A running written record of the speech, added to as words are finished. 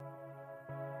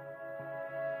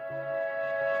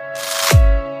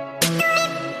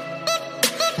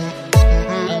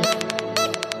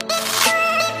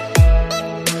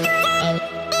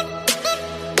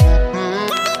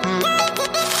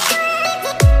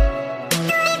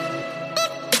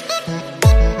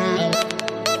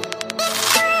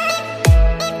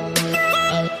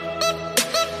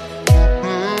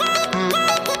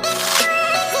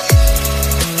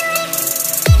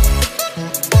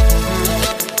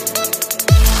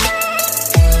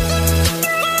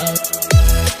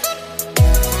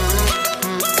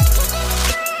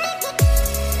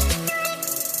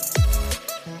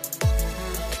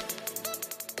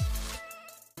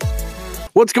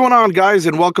What's going on, guys,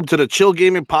 and welcome to the Chill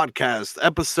Gaming Podcast,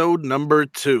 episode number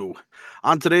 2.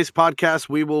 On today's podcast,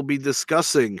 we will be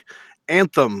discussing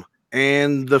Anthem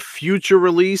and the future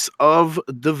release of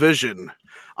Division.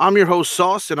 I'm your host,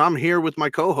 Sauce, and I'm here with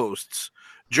my co-hosts,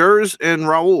 Jers and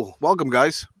Raul. Welcome,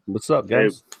 guys. What's up,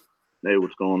 guys? Hey,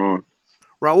 what's going on?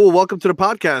 Raul, welcome to the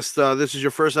podcast. This is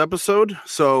your first episode.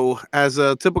 So, as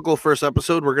a typical first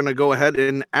episode, we're going to go ahead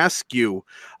and ask you,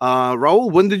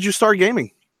 Raul, when did you start gaming?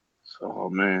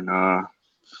 Oh man,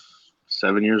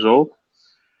 7 years old.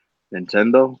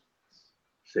 Nintendo,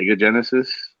 Sega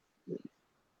Genesis.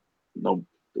 No,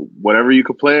 whatever you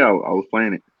could play, I was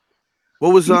playing it.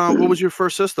 What was your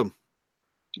first system?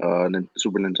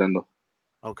 Super Nintendo.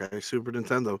 Okay, Super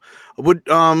Nintendo.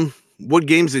 What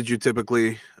games did you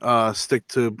typically stick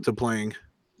to playing?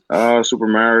 Super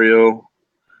Mario,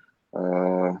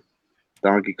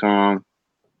 Donkey Kong,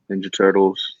 Ninja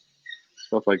Turtles,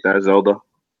 stuff like that. Zelda.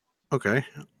 Okay.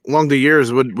 Along the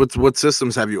years, what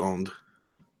systems have you owned?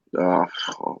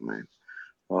 Super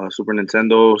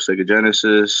Nintendo, Sega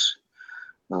Genesis,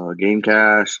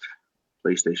 Gamecast,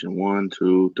 PlayStation 1,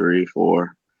 2, 3,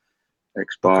 4,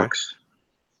 Xbox,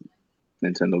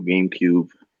 Nintendo GameCube.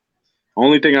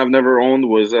 Only thing I've never owned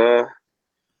was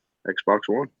Xbox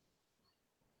One.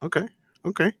 Okay.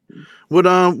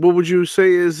 What would you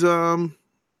say is your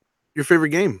favorite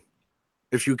game?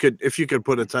 If you could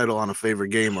put a title on a favorite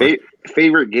game,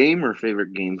 favorite game or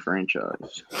favorite game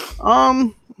franchise?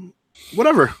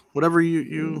 Whatever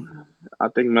you. I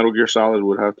think Metal Gear Solid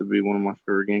would have to be one of my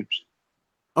favorite games.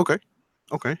 Okay.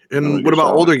 And what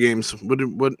about older games?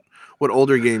 What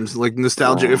older games, like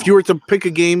nostalgic? If you were to pick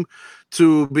a game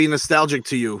to be nostalgic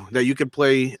to you that you could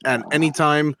play at any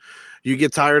time, you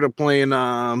get tired of playing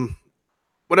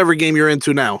whatever game you're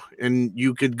into now, and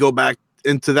you could go back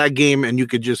into that game and you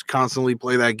could just constantly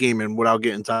play that game and without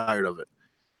getting tired of it.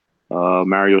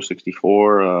 Mario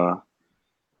 64,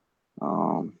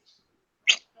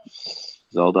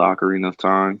 Zelda Ocarina of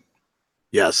Time.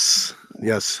 Yes.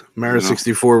 Mario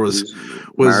 64 was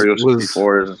Mario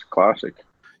 64 is a classic.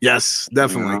 Yes,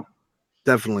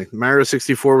 definitely. Mario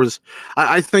 64 was.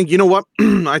 I think, you know what?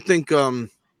 I think a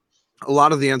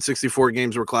lot of the N64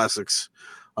 games were classics.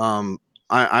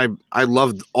 I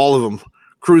loved all of them.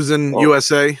 Cruisin'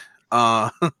 USA,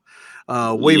 Wave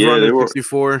Runner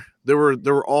 64. They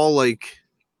were all like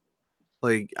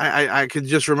I could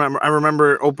just remember. I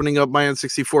remember opening up my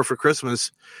N64 for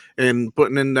Christmas and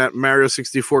putting in that Mario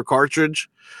 64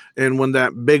 cartridge, and when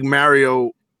that big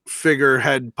Mario figure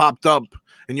had popped up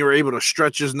and you were able to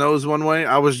stretch his nose one way,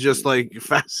 I was just like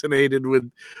fascinated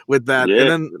with that. Yeah. And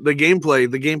then the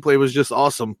gameplay was just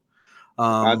awesome.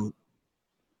 I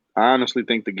honestly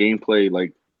think the gameplay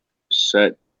like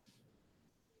set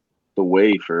the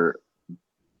way for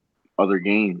other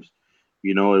games.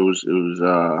 You know, it was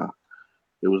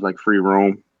like free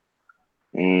roam,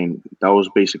 and that was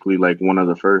basically like one of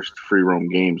the first free roam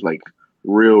games, like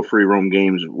real free roam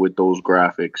games with those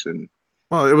graphics. And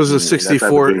well, it was a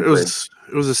 64. It was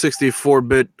a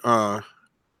 64-bit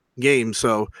game,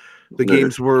 so the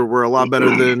games were a lot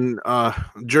better than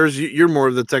Jersey. You're more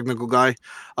of the technical guy.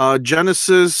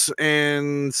 Genesis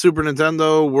and Super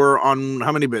Nintendo were on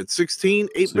how many bits? 16,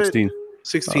 8-bit?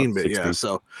 16 bit, 16. Yeah.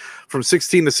 So from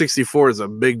 16 to 64 is a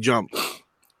big jump.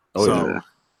 Yeah.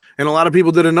 And a lot of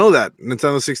people didn't know that.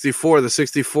 Nintendo 64, the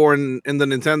 64 in the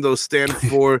Nintendo stand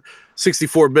for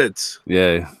 64 bits.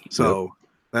 Yeah. So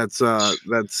that's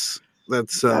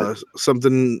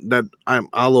something that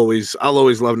I'll always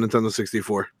love Nintendo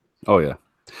 64. Oh yeah.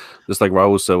 Just like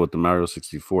Raul said with the Mario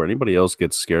 64. Anybody else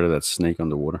gets scared of that snake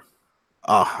underwater?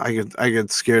 Oh, I get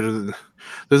scared of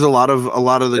there's a lot of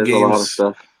the games. A lot of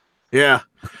stuff. Yeah.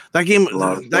 That game,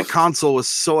 that console was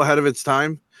so ahead of its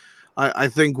time. I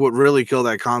think what really killed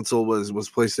that console was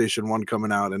PlayStation 1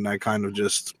 coming out, and that kind of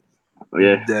just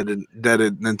deaded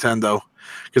Nintendo.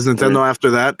 Because Nintendo after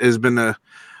that has been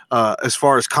as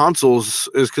far as consoles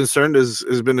is concerned,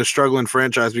 has been a struggling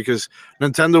franchise, because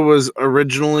Nintendo was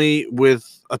originally with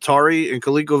Atari and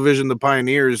ColecoVision the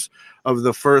pioneers of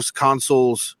the first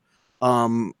consoles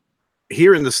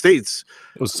here in the States.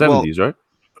 It was 70s, right?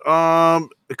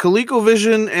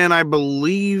 ColecoVision and I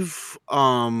believe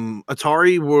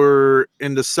Atari were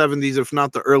in the 70s, if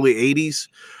not the early 80s.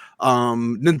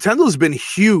 Nintendo's been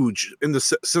huge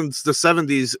since the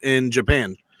 70s in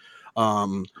Japan.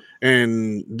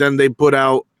 And then they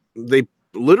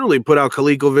literally put out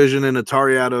ColecoVision and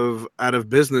Atari out of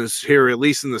business here, at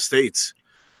least in the States.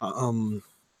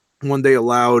 When they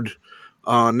allowed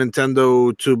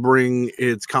Nintendo to bring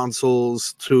its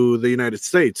consoles to the United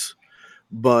States,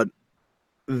 but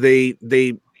they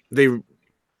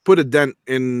put a dent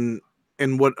in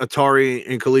what Atari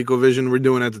and ColecoVision were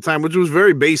doing at the time, which was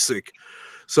very basic.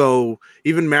 So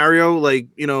even Mario, like,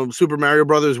 you know, Super Mario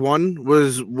Brothers 1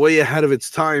 was way ahead of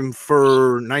its time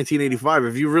for 1985.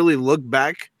 If you really look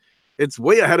back, it's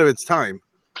way ahead of its time.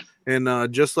 And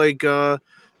just like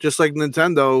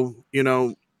Nintendo, you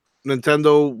know,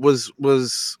 Nintendo was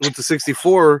with the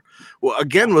 64, well,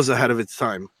 again, was ahead of its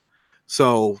time.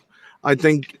 So I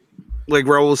think, like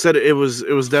Raul said, it was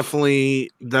definitely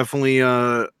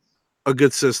a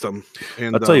good system.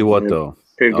 And I'll tell you what, though,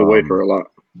 paved the way for a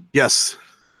lot. Yes.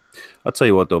 I'll tell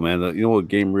you what, though, man. You know what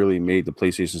game really made the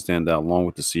PlayStation stand out along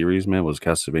with the series, man, was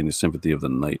Castlevania Symphony of the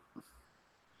Night.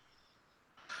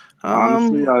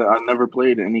 Honestly, I never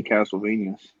played any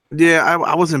Castlevanias. Yeah,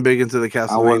 I wasn't big into the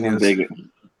Castlevanias.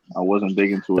 I wasn't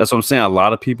big into it. That's what I'm saying. A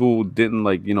lot of people didn't,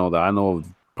 like, you know, that I know of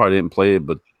probably didn't play it,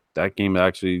 but that game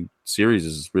actually series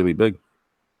is really big.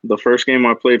 The first game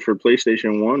I played for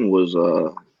PlayStation 1 was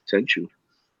Tenchu.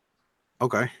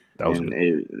 Okay. That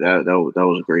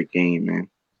was a great game, man.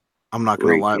 I'm not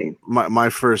gonna lie. My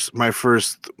first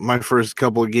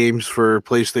couple of games for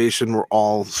PlayStation were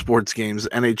all sports games.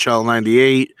 NHL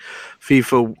 '98,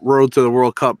 FIFA Road to the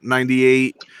World Cup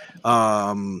 '98.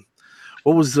 What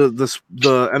was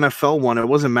the NFL one? It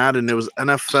wasn't Madden. It was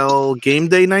NFL Game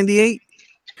Day '98.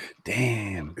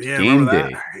 Damn. Yeah, Game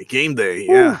Day. Game Day.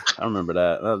 Yeah, I remember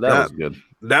that. That was good.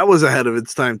 That was ahead of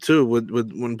its time too, with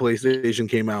when PlayStation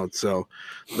came out. So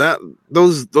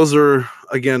those are,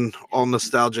 again, all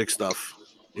nostalgic stuff,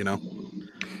 you know.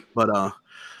 But I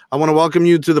want to welcome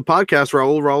you to the podcast,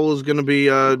 Raul. Raul is going to be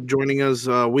joining us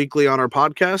weekly on our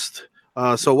podcast.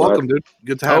 So welcome, dude.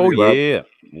 Good to have you. Oh yeah,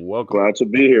 welcome. Glad to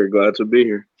be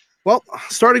here. Well,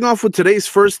 starting off with today's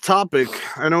first topic,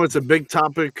 I know it's a big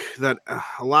topic that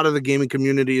a lot of the gaming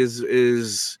community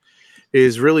is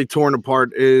really torn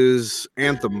apart, is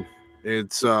Anthem.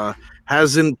 It's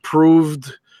hasn't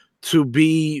proved to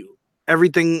be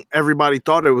everything everybody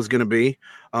thought it was going to be.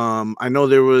 I know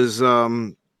there was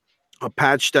a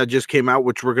patch that just came out,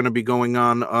 which we're going to be going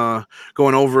over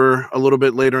a little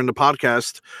bit later in the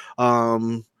podcast.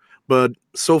 But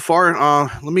so far,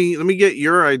 let me get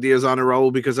your ideas on it,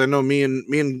 Raul, because I know me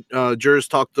and Jers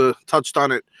touched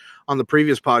on it on the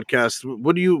previous podcast.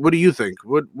 What do you think?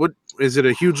 What is it,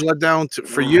 a huge letdown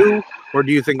for you, or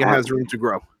do you think it has room to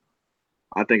grow?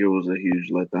 I think it was a huge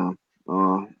letdown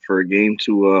for a game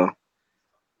to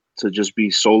just be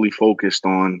solely focused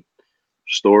on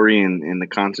story and the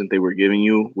content they were giving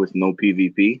you with no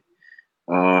PvP.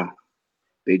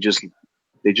 They just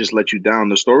let you down.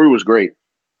 The story was great.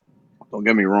 Don't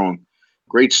get me wrong,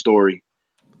 great story,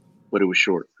 but it was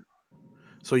short.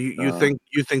 So you think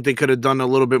they could have done a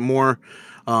little bit more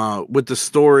with the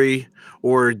story,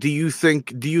 or do you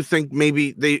think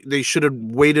maybe they should have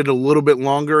waited a little bit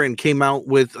longer and came out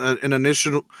with an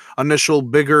initial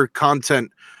bigger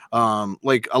content,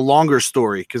 like a longer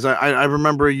story? Because I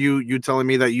remember you telling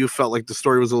me that you felt like the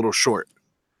story was a little short.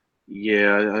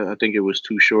 Yeah, I think it was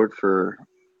too short for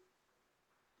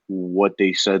what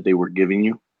they said they were giving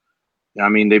you. I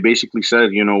mean, they basically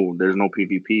said, you know, there's no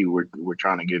PvP. We're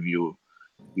trying to give you,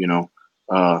 you know,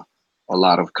 a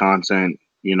lot of content,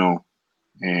 you know,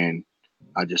 and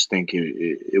I just think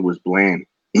it was bland.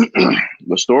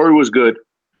 The story was good,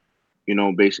 you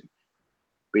know.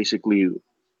 Basically,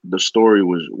 the story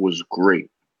was great.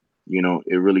 You know,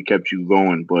 it really kept you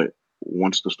going. But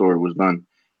once the story was done,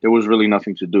 there was really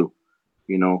nothing to do.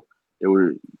 You know,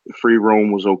 free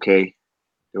roam was okay.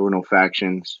 There were no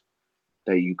factions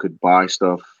that you could buy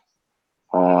stuff.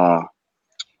 What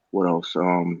else?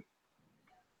 The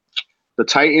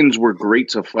Titans were great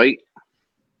to fight,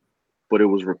 but it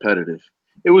was repetitive.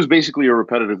 It was basically a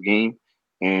repetitive game,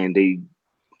 and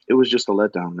it was just a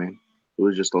letdown, man. It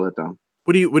was just a letdown.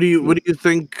 What do you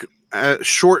think?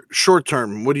 Short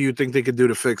term, what do you think they could do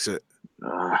to fix it?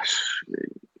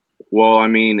 Well, I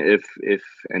mean, if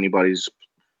anybody's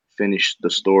finished the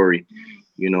story,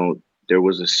 you know, there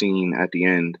was a scene at the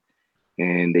end,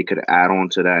 and they could add on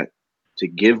to that to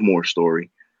give more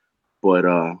story. But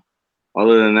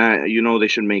other than that, you know, they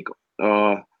should make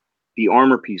the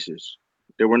armor pieces.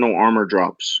 There were no armor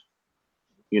drops,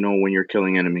 you know, when you're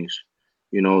killing enemies.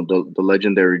 You know, the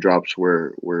legendary drops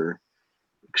were,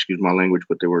 excuse my language,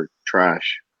 but they were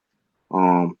trash.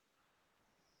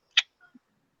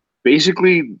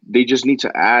 Basically, they just need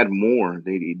to add more.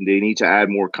 They need to add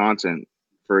more content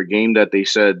for a game that they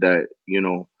said that, you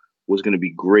know, was going to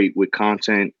be great with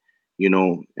content, you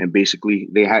know, and basically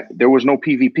there was no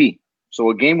PvP. So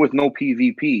a game with no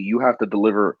PvP, you have to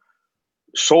deliver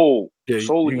solely on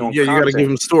content. You got to give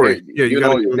them story.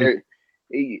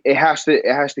 It has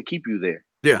to keep you there.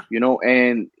 Yeah. You know,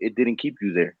 and it didn't keep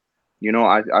you there. You know,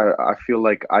 I feel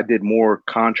like I did more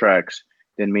contracts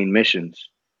than main missions,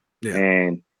 Yeah.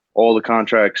 and all the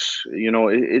contracts, you know,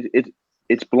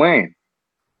 it's bland.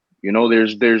 You know,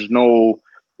 there's no,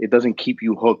 it doesn't keep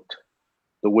you hooked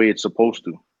the way it's supposed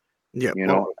to. Yeah. You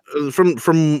Well, know,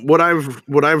 from what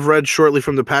I've read shortly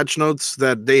from the patch notes,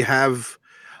 that they have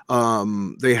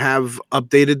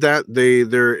updated that.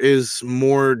 There is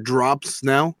more drops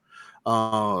now,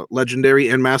 legendary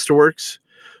and masterworks.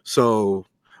 So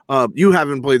you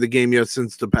haven't played the game yet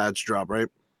since the patch drop, right?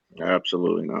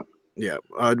 absolutely not. Yeah.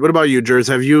 What about you, Jers?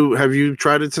 Have you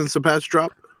tried it since the patch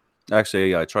drop?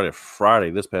 Actually, I tried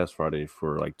it this past Friday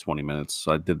for like 20 minutes.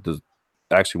 I did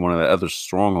actually one of the other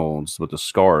strongholds with the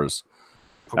scars.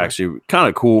 Okay. Actually, kind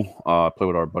of cool. I played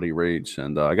with our buddy Rage,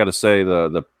 and I got to say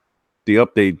the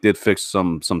update did fix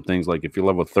some things. Like if you're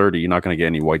level 30, you're not going to get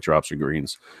any white drops or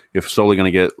greens. You're solely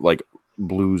going to get like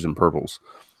blues and purples.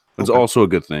 It's also a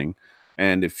good thing.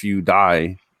 And if you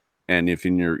die, and if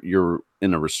you're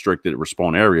in a restricted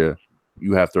respawn area,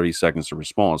 you have 30 seconds to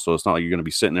respawn. So it's not like you're going to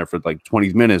be sitting there for like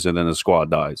 20 minutes and then the squad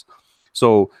dies.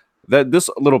 So that this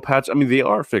little patch, I mean, they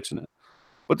are fixing it.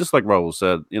 But just like Raul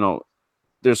said, you know,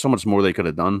 there's so much more they could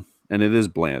have done. And it is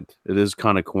bland. It is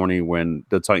kind of corny when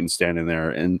the Titan's standing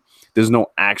there and there's no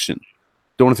action.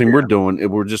 The only thing we're doing is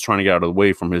we're just trying to get out of the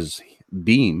way from his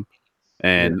beam.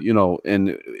 And, you know,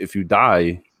 and if you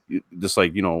die, just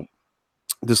like, you know,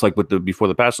 just like with the before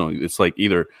the patch note, it's like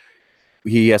either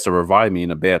he has to revive me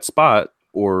in a bad spot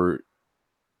or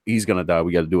he's gonna die.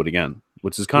 We got to do it again,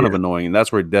 which is kind of annoying. And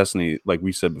that's where Destiny, like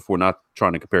we said before, not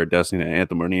trying to compare Destiny to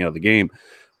Anthem or any other game,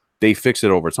 they fix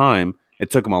it over time. It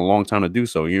took them a long time to do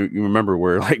so. You remember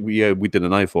where like we did a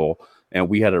Nightfall and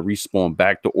we had to respawn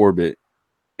back to orbit,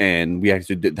 and we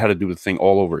actually had to do the thing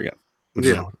all over again, which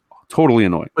is totally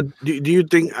annoying. But do you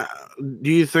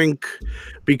think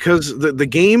because the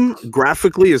game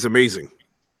graphically is amazing?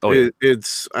 Oh, yeah.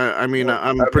 I mean,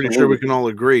 I'm pretty sure we can all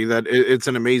agree that it's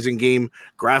an amazing game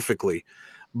graphically,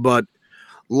 but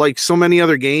like so many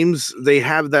other games, they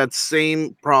have that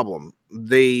same problem.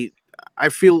 I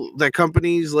feel that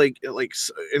companies like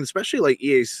and especially like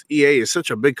EA is such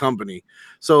a big company,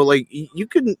 so like you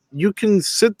can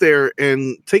sit there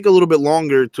and take a little bit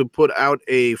longer to put out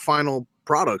a final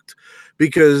product,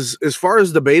 because as far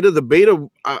as the beta,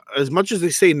 as much as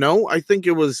they say no, I think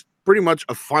it was pretty much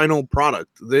a final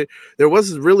product. There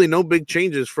was really no big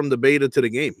changes from the beta to the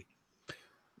game.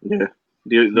 Yeah,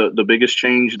 the biggest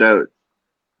change that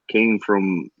came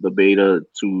from the beta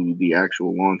to the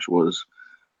actual launch was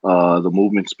the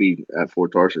movement speed at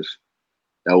Fort Tarsus.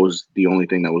 That was the only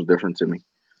thing that was different to me.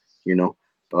 You know,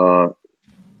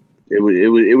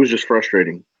 it was just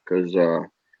frustrating because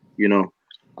you know,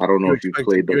 I don't know if you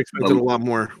played you expected a lot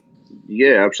more.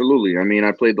 Yeah, absolutely. I mean,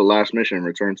 I played the last mission,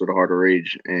 Return to the Heart of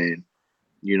Rage, and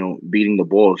you know, beating the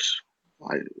boss,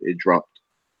 it dropped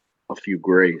a few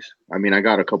grays. I mean, I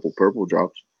got a couple purple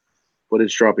drops, but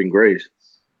it's dropping grays.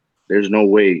 There's no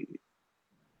way,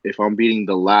 if I'm beating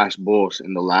the last boss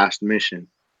in the last mission,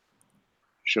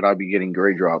 should I be getting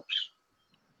gray drops?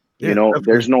 Yeah, you know,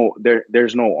 definitely.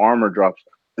 there's no armor drops.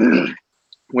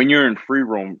 When you're in free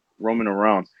roaming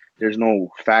around, there's no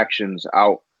factions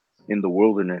out in the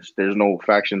wilderness. There's no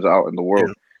factions out in the world.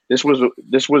 Yeah.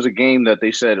 This was a game that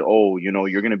they said, oh, you know,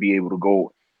 you're gonna be able to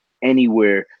go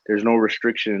anywhere. There's no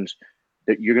restrictions.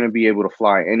 That you're gonna be able to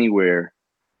fly anywhere.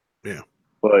 Yeah.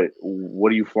 But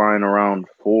what are you flying around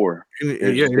for?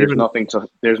 There's nothing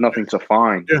to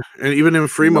find. Yeah, and even in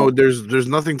free mode, there's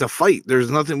nothing to fight.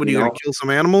 There's nothing. What are you gonna kill some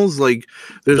animals? Like,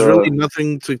 there's really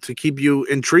nothing to keep you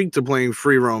intrigued to playing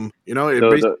free roam. You know, it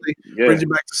basically brings you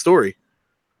back to story.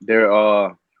 There,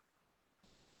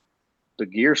 the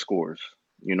gear scores.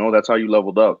 You know, that's how you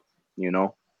leveled up. You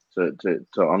know, to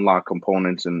unlock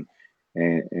components and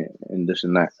this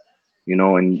and that. You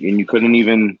know, and you couldn't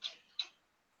even.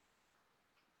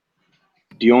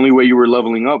 The only way you were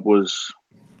leveling up was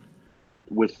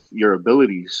with your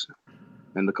abilities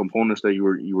and the components that you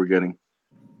were getting,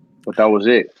 but that was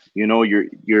it. You know,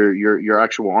 your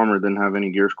actual armor didn't have any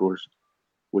gear scores,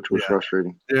 which was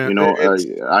frustrating. Yeah, you know,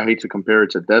 I hate to compare it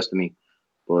to Destiny,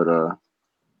 but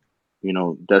you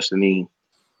know, Destiny.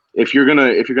 If you're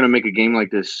gonna make a game like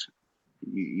this,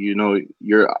 you know,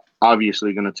 you're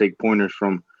obviously gonna take pointers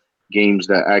from games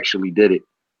that actually did it.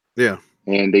 Yeah,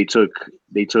 and they took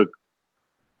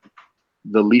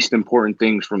the least important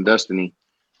things from Destiny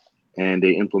and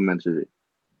they implemented it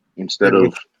instead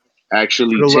of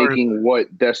actually taking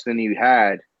what Destiny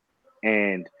had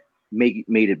and made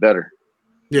it better.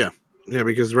 Yeah. Yeah,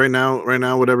 because right now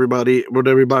what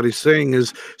everybody's saying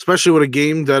is, especially with a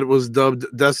game that was dubbed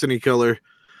Destiny Killer,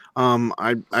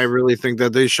 I really think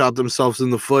that they shot themselves in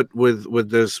the foot with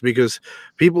this, because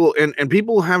people and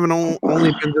people haven't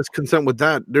only been discontent with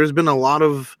that. There's been a lot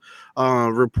of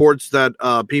reports that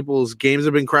people's games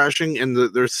have been crashing,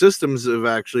 and their systems have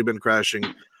actually been crashing.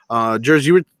 Jersey,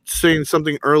 you were saying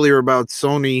something earlier about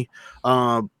Sony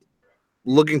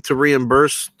looking to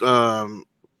reimburse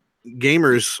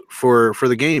gamers for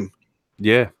the game.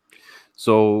 Yeah.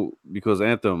 So because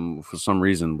Anthem for some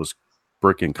reason was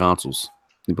bricking consoles.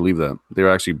 You believe that?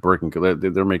 They're actually breaking.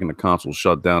 They're making the console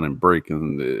shut down and break,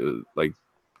 and like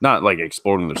not like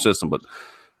exploding their system, but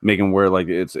making where like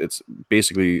it's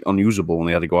basically unusable, and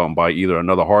they had to go out and buy either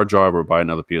another hard drive or buy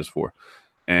another PS4.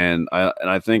 And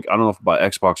I think I don't know if by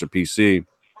Xbox or PC.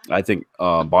 I think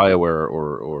BioWare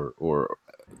or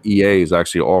EA is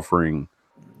actually offering,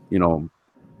 you know,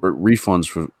 refunds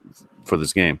for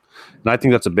this game, and I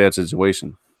think that's a bad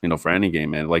situation, you know, for any game,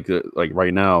 man. Like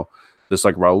right now, just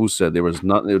like Raul said, there was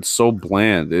nothing. It's so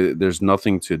bland. There's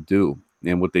nothing to do,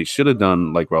 and what they should have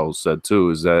done, like Raul said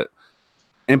too, is that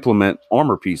implement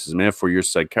armor pieces, man, for your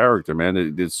set character,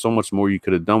 man. There's so much more you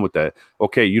could have done with that.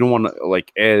 Okay, you don't want to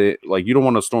like add it, like you don't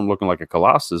want a Storm looking like a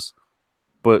Colossus,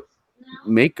 but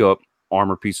make up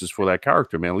armor pieces for that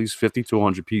character, man. At least 50 to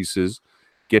 100 pieces.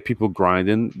 Get people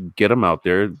grinding, get them out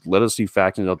there. Let us see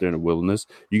factions out there in the wilderness.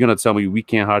 You're gonna tell me we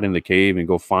can't hide in the cave and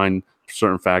go find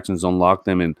certain factions, unlock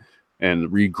them, and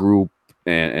regroup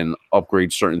and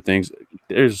upgrade certain things.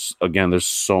 There's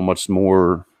so much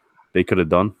more they could have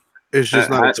done. It's just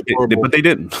not explorable. But they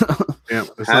didn't. Yeah,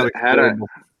 it's not explorable.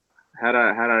 Had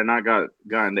I not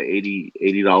gotten the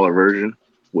 $80 version,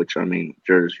 which I mean,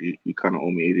 Jers, you kind of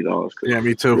owe me $80. Yeah,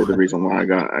 me too. You're the reason why I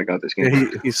got this game.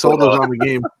 Yeah, he sold us on the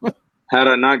game. Had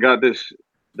I not got the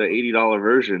 $80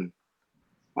 version,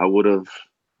 I would have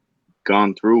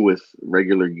gone through with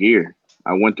regular gear.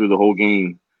 I went through the whole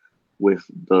game with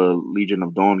the Legion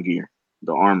of Dawn gear,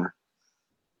 the armor,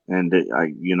 and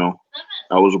I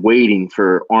was waiting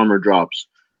for armor drops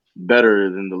better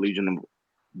than the Legion of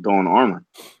Dawn armor,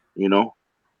 you know,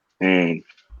 and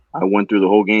I went through the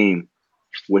whole game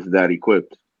with that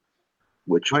equipped,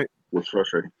 which was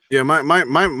frustrating. Yeah,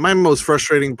 my most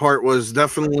frustrating part was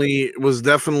definitely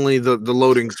the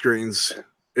loading screens.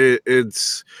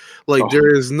 It's like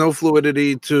there is no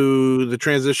fluidity to the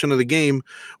transition of the game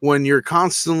when you're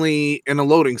constantly in a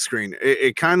loading screen.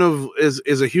 It kind of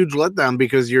is a huge letdown,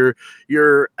 because you're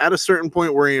at a certain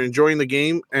point where you're enjoying the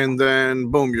game, and then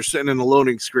boom, you're sitting in a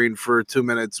loading screen for 2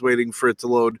 minutes waiting for it to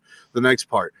load the next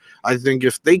part. I think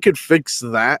if they could fix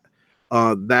that,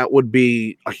 that would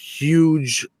be a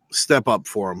huge step up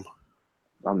for them.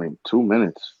 I mean, 2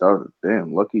 minutes.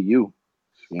 Damn, lucky you.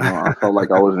 You know, I felt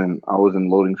like I was in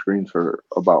loading screens for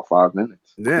about 5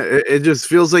 minutes. Yeah, it just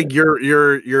feels like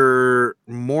you're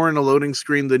more in a loading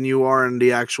screen than you are in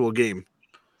the actual game.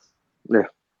 Yeah.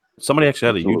 Somebody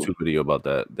actually had a YouTube video about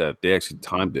that they actually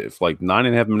timed it. If like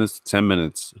 9.5 minutes to 10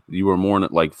 minutes, you were more in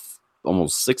like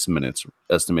almost 6 minutes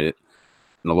estimated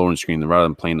in the loading screen rather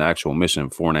than playing the actual mission in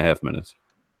 4.5 minutes.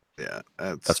 Yeah,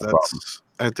 that's a problem.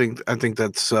 I think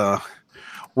that's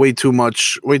way too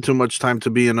much time to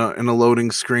be in a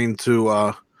loading screen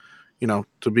to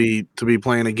to be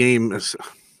playing a game, of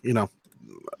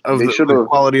the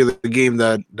quality of the game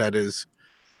that is.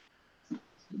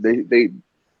 They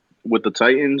with the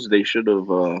Titans, they should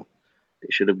have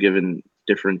given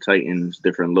different Titans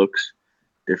different looks,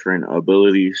 different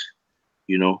abilities.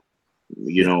 They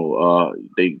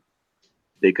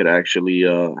could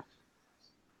actually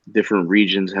different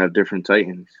regions have different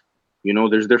Titans.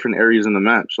 There's different areas in the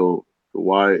map, so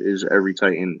why is every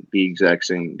Titan the exact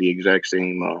same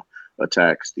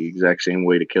attacks, the exact same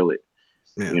way to kill it?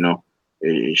 Yeah.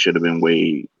 It should have been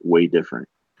way different.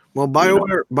 Well,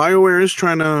 BioWare is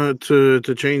trying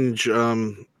to change.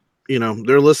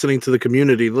 They're listening to the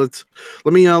community. Let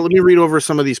me read over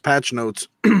some of these patch notes.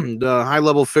 The high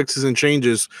level fixes and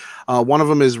changes. One of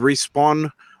them is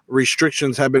respawn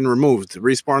restrictions have been removed.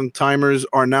 Respawn timers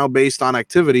are now based on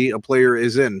activity a player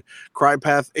is in.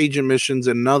 Crypath agent missions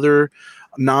and other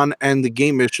non-end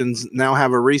game missions now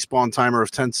have a respawn timer of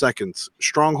 10 seconds.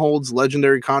 Strongholds,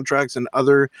 legendary contracts, and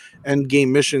other end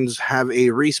game missions have a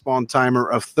respawn timer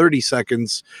of 30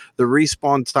 seconds. The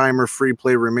respawn timer free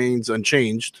play remains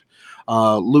unchanged.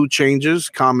 Loot changes: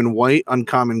 common white,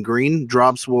 uncommon green.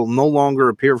 Drops will no longer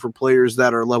appear for players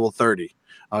that are level 30.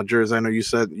 Jers, I know you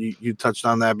said you touched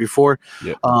on that before.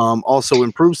 Yep. Also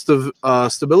improves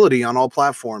stability on all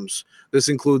platforms. This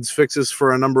includes fixes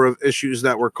for a number of issues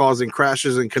that were causing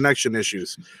crashes and connection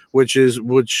issues, which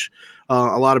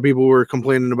a lot of people were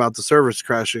complaining about the servers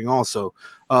crashing. Also,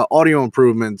 audio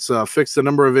improvements fixed a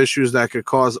number of issues that could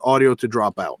cause audio to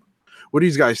drop out. What do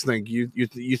you guys think? You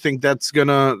think that's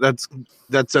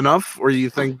enough, or you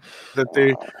think that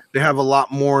they have a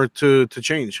lot more to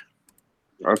change?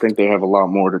 I think they have a lot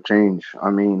more to change. I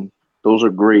mean, those are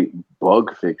great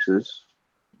bug fixes,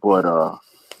 but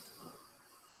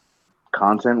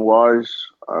content wise,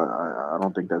 I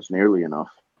don't think that's nearly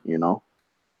enough. You know,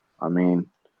 I mean,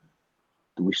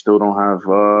 we still don't have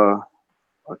a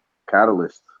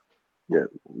catalyst yet.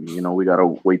 You know, we gotta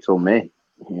wait till May.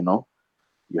 You know,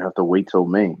 you have to wait till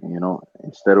May. You know,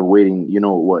 instead of waiting. You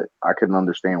know what? I can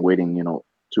understand waiting.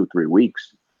 2-3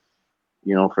 weeks.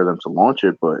 For them to launch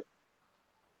it, but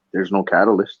there's no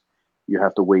catalyst. You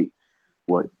have to wait,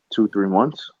 what, 2-3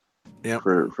 months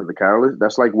for the catalyst?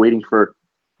 That's like waiting for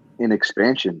an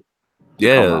expansion.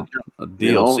 Yeah, a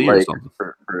DLC or something.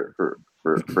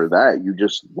 For that, you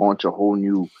just launch a whole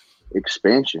new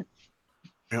expansion.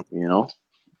 Yep.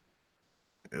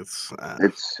 It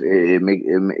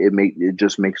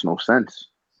just makes no sense.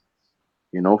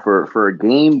 For a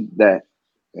game that,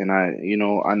 and I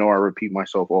know I repeat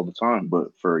myself all the time,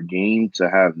 but for a game to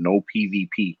have no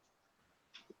PvP,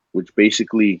 which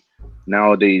basically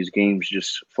nowadays games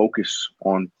just focus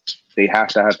on, they have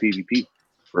to have PvP.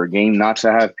 For a game not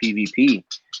to have PvP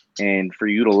and for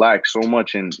you to lack so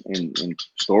much in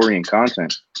story and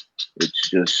content, it's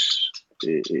just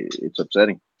it's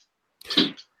upsetting.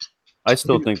 I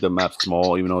still think the map's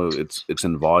small, even though it's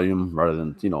in volume rather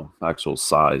than actual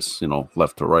size,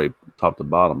 left to right, top to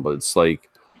bottom. But it's like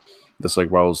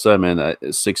Raul said, man,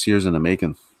 it's 6 years in the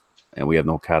making, and we have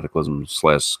no cataclysm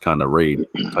 / kind of raid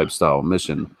type style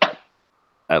mission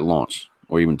at launch,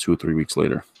 or even 2 or 3 weeks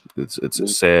later. It's a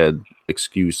sad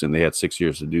excuse, and they had 6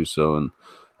 years to do so. And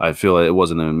I feel like it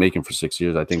wasn't in the making for 6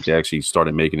 years. I think they actually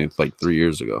started making it like 3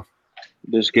 years ago.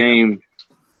 This game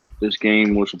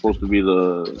was supposed to be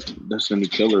the Destiny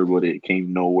killer, but it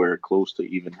came nowhere close to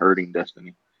even hurting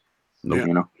Destiny.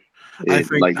 Yeah. I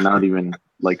think not even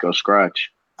like a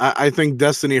scratch. I think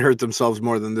Destiny hurt themselves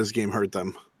more than this game hurt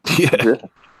them. Yeah,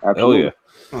 absolutely.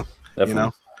 Oh, yeah.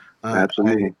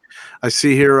 Absolutely. I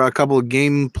see here a couple of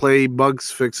gameplay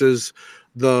bugs fixes.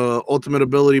 The ultimate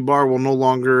ability bar will no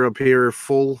longer appear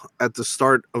full at the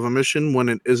start of a mission when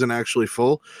it isn't actually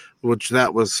full, which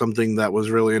that was something that was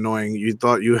really annoying. You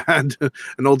thought you had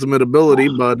an ultimate ability,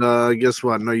 but guess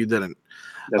what? No, you didn't.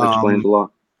 That explains a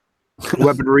lot.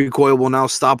 Weapon recoil will now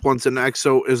stop once an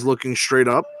exo is looking straight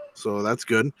up, so that's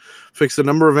good. Fix the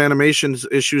number of animations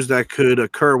issues that could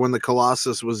occur when the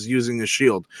Colossus was using a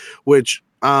shield, which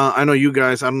I know you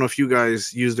guys. I don't know if you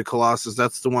guys used the Colossus.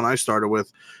 That's the one I started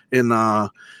with.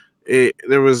 It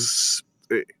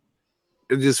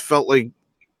just felt like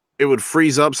it would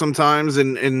freeze up sometimes,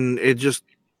 and it just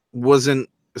wasn't.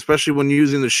 Especially when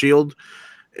using the shield,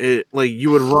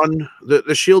 you would run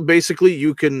the shield. Basically,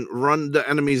 you can run the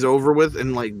enemies over with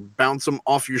and like bounce them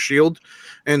off your shield.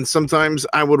 And sometimes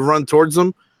I would run towards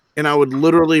them, and I would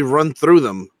literally run through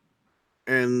them,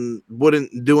 and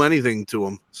wouldn't do anything to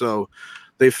them. So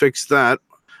they fixed that.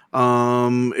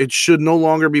 It should no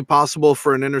longer be possible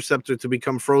for an interceptor to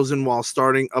become frozen while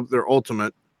starting up their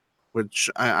ultimate, which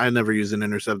I never use an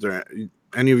interceptor.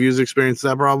 Any of you experienced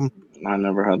that problem? I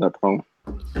never had that problem.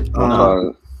 Once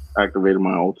I activated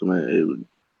my ultimate,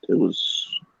 it was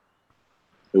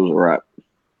a wrap.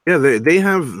 Yeah, they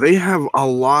have a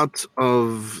lot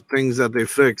of things that they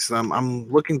fixed. I'm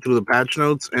looking through the patch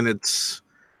notes, and it's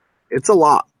a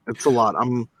lot. It's a lot.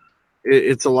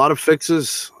 It's a lot of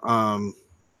fixes.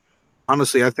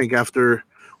 Honestly, I think after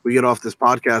we get off this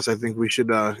podcast, I think we should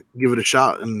give it a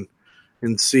shot and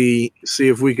see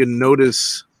if we can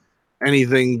notice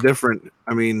anything different.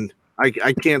 I mean,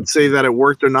 I can't say that it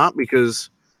worked or not because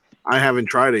I haven't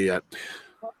tried it yet.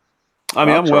 I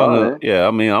mean, I'm willing to. Yeah,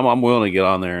 I mean, I'm willing to get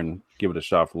on there and give it a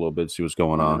shot for a little bit, see what's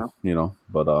going on.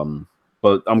 But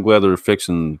I'm glad they're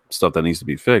fixing stuff that needs to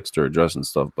be fixed or addressing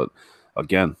stuff. But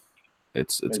again,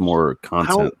 it's more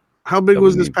content. How big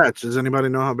was this patch? Does anybody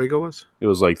know how big it was? It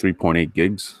was like 3.8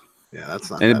 gigs. Yeah, that's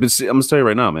not. And I'm gonna tell you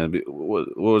right now, man.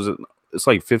 What was it? It's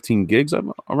like 15 gigs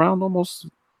around almost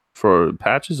for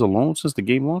patches alone since the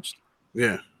game launched.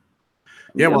 Yeah.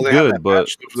 Yeah, well, they good, had but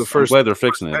the first, I'm glad they're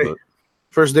fixing it. But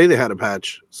first day they had a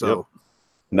patch, so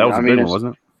that was a big one,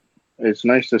 wasn't it? It's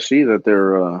nice to see that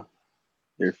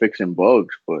they're fixing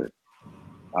bugs, but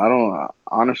I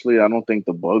don't think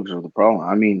the bugs are the problem.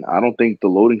 I mean, I don't think the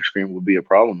loading screen would be a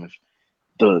problem if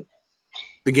the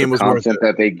game was content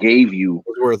that they gave you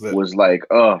was like,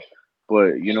 but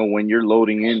when you're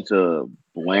loading into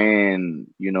bland,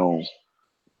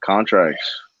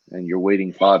 contracts and you're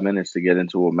waiting 5 minutes to get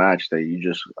into a match that you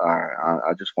just,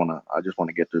 I just want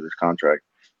to get through this contract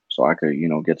so I could,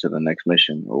 get to the next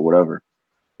mission or whatever.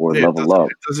 or level up.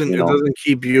 It doesn't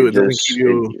keep you. It doesn't keep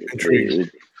you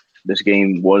intrigued. This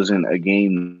game wasn't a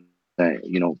game that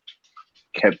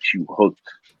kept you hooked.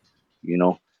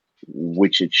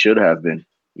 Which it should have been.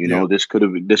 This could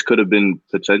have been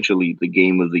potentially the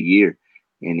game of the year,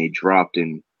 and it dropped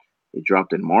in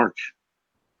March.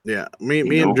 Yeah,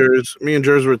 me and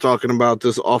Jers were talking about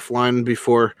this offline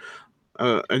before.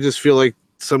 I just feel like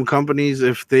some companies,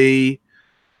 if they're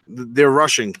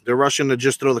rushing to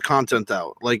just throw the content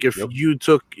out. Like if you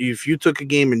took a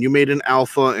game and you made an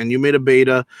alpha and you made a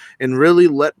beta and really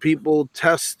let people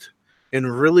test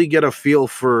and really get a feel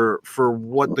for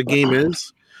what the game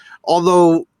is.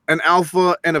 Although an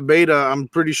alpha and a beta, I'm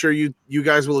pretty sure you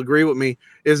guys will agree with me,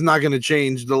 is not going to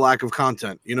change the lack of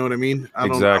content. You know what I mean?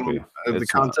 Exactly. The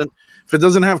content. If it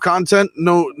doesn't have content,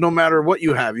 no matter what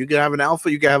you have can have an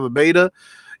alpha, you can have a beta,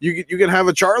 you can have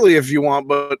a Charlie if you want,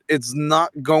 but it's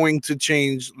not going to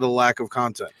change the lack of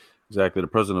content. Exactly. The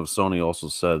president of Sony also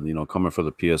said, coming for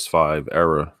the PS5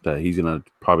 era, that he's going to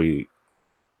probably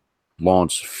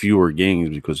launch fewer games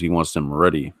because he wants them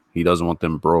ready. He doesn't want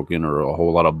them broken or a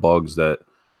whole lot of bugs. That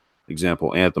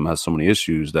example, Anthem has so many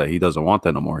issues that he doesn't want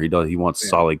that no more. He wants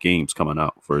solid games coming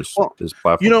out for his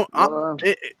platform.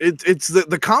 It's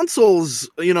the consoles.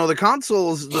 The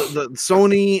consoles, the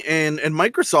Sony and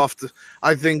Microsoft,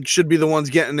 I think, should be the ones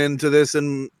getting into this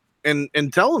and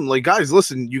tell them, like, guys,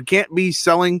 listen, you can't be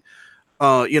selling.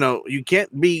 You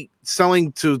can't be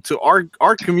selling to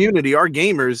our community, our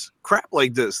gamers, crap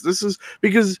like this. This is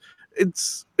because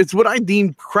it's what I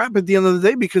deem crap at the end of the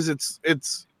day, because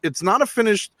it's not a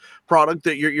finished product.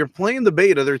 That you're playing the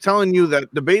beta. They're telling you that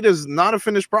the beta is not a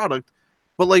finished product,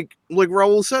 but like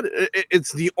Raul said,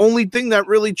 it's the only thing that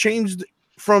really changed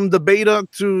from the beta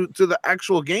to the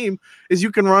actual game is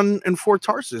you can run in Fort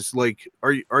Tarsus. Like,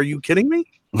 are you kidding me?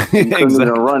 You couldn't even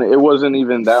run it. It wasn't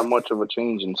even that much of a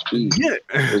change in speed. Yeah,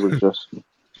 it was just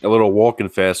a little walking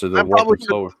faster than walking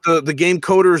slower. The game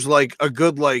coders like a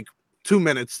good 2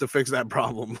 minutes to fix that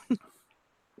problem.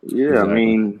 Yeah,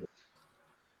 exactly.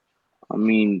 I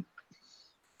mean,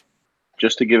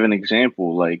 just to give an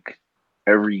example, like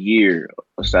every year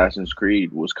Assassin's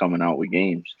Creed was coming out with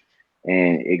games,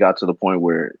 and it got to the point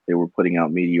where they were putting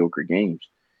out mediocre games.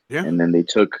 Yeah, and then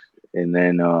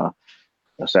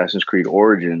Assassin's Creed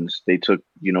Origins, they took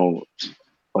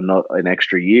an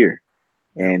extra year,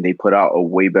 and they put out a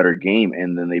way better game,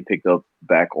 and then they picked up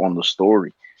back on the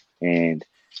story, and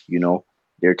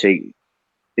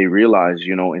they realized,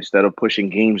 instead of pushing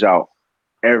games out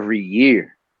every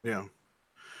year,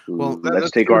 well,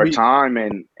 let's take our time.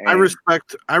 And I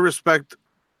respect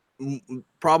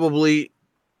probably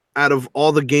out of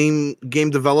all the game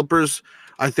developers,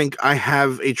 I think I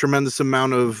have a tremendous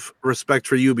amount of respect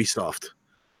for Ubisoft.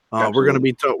 We're gonna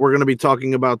be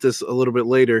talking about this a little bit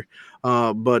later,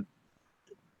 but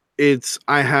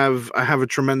I have a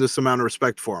tremendous amount of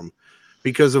respect for them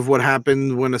because of what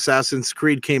happened when Assassin's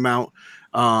Creed came out.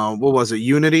 What was it,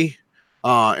 Unity?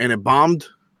 And it bombed.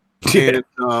 Yeah.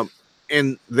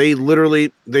 And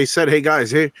they said, hey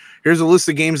guys, here's a list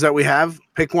of games that we have.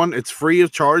 Pick one. It's free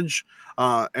of charge.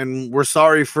 And we're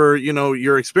sorry for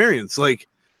your experience. Like,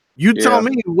 you tell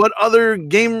me what other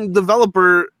game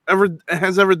developer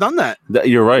has ever done that.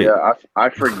 You're right. Yeah, I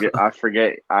forget.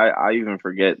 I even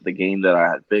forget the game that I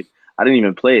had picked. I didn't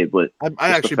even play it, but I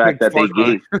actually the fact that Far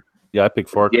Cry. Yeah, I picked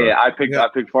Far Cry. Yeah, I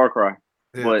picked Far Cry.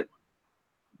 Yeah. But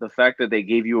the fact that they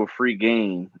gave you a free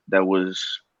game that was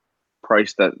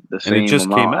priced at the same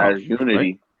amount as Unity,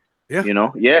 right? Yeah.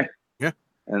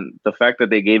 And the fact that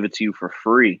they gave it to you for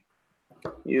free,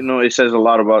 it says a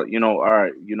lot about, all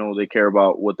right, they care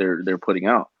about what they're putting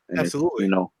out. And absolutely.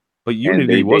 But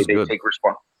Unity was good.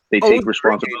 They take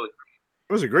responsibility.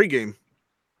 It was a great game.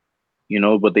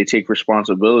 But they take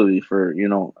responsibility for,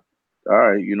 all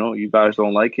right, you guys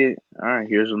don't like it. All right,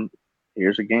 here's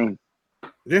a game.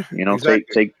 Yeah.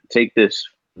 Exactly. Take this,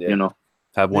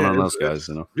 Have one on us, guys,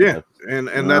 Yeah.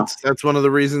 And that's one of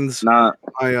the reasons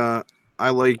I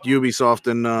like Ubisoft,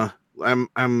 and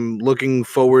I'm looking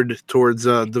forward towards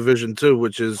Division 2,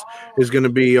 which is going to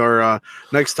be our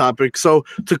next topic. So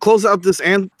to close out this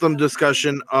Anthem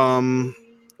discussion,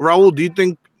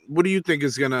 Raul, what do you think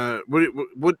is gonna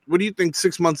what do you think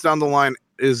 6 months down the line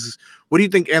is? What do you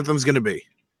think Anthem's gonna be?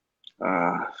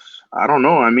 I don't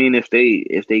know. I mean, if they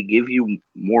give you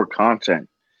more content,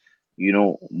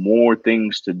 more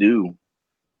things to do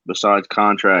besides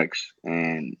contracts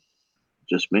and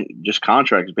just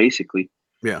contracts, basically.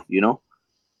 Yeah.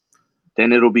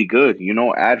 Then it'll be good.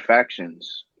 Add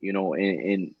factions.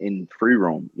 In free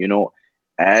roam.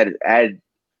 Add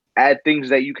things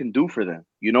that you can do for them.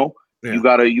 Yeah. You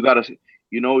gotta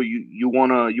You know, you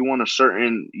want a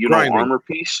certain, Grinding. armor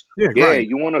piece. Yeah, Yeah, grind.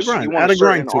 you want Add a a grind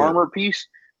certain to it. armor piece.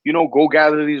 Go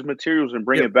gather these materials and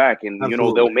bring Yep, it back, and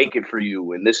absolutely. they'll make it for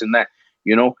you, and this and that.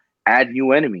 Add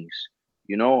new enemies.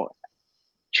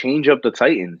 Change up the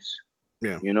Titans.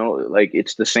 Yeah. Like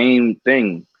it's the same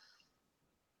thing.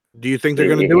 Do you think they're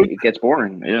going to do it? It gets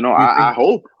boring. I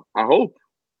hope. I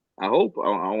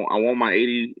want my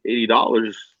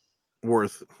 $80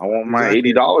 Worth. I want my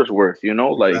Exactly. $80 worth.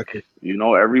 Exactly.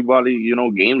 Everybody.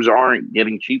 Games aren't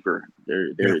getting cheaper.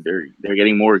 Yeah. They're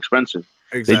getting more expensive.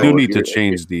 They do Exactly. need to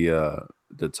change the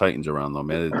Titans around though,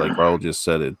 man. Like Raul just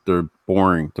said it, they're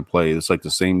boring to play. It's like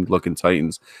the same looking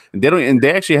Titans, and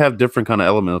they actually have different kind of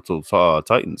elemental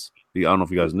Titans. I don't know if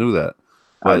you guys knew that,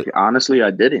 but Honestly, I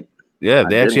didn't. yeah,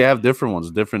 they actually have different ones,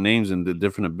 different names, and the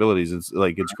different abilities. It's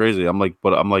crazy. I'm like,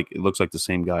 it looks like the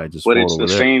same guy. But it's the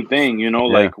same thing, Yeah.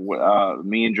 Like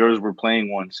me and George were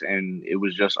playing once, and it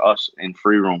was just us in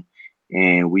free roam,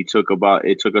 and it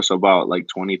took us about like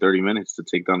 20-30 minutes to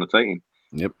take down the Titan.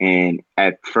 Yep. And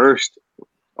at first,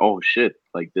 oh shit,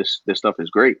 like this stuff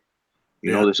is great.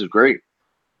 This is great.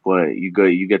 But you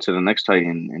get to the next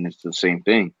Titan, and it's the same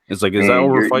thing. It's like, is that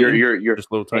what we're fighting? You're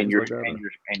just little Titans and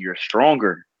you're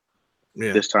stronger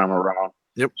this time around.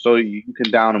 Yep. So you can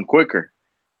down them quicker,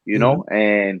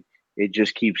 and it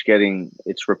just keeps getting,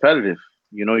 it's repetitive.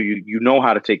 You know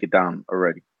how to take it down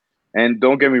already. And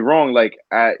don't get me wrong, like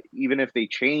even if they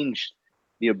change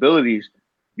the abilities,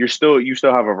 you still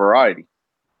have a variety.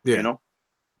 Yeah.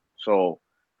 So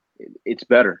it's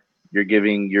better. You're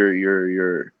giving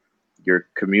your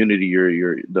community,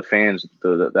 the fans,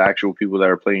 the actual people that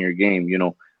are playing your game,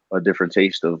 a different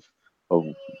taste of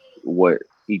what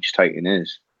each Titan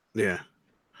is. Yeah.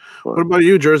 But what about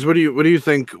you, Jers? What do you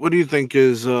think? What do you think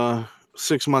is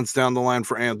 6 months down the line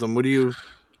for Anthem? What do you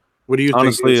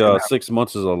Honestly, think? 6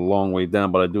 months is a long way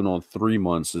down, but I do know 3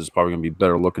 months is probably going to be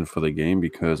better looking for the game,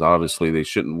 because obviously they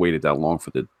shouldn't waited that long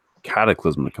for the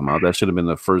Cataclysm to come out. That should have been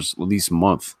the first at least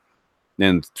month.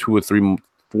 And 2 or 3,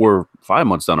 4, 5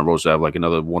 months down the road should have like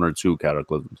another 1 or 2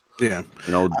 Cataclysms. Yeah.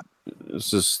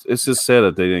 It's just sad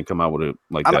that they didn't come out with it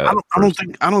like that.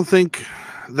 I don't think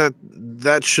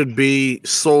that should be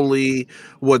solely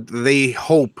what they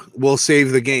hope will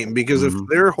save the game, because if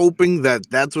they're hoping that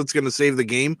that's what's going to save the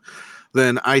game,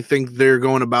 then I think they're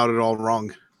going about it all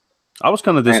wrong. I was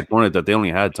kind of disappointed that they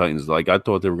only had Titans. Like, I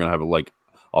thought they were going to have like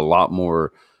a lot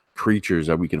more creatures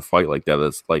that we can fight like that.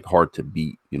 That's like hard to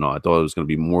beat. I thought it was going to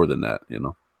be more than that.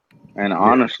 And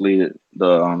honestly,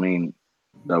 the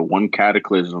one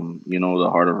Cataclysm, the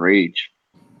Heart of Rage,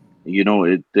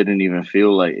 it didn't even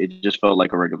feel like, it just felt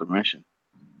like a regular mission.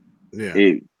 Yeah.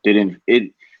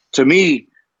 To me,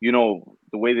 the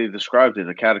way they described it,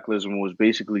 a Cataclysm was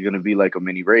basically going to be like a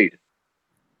mini raid.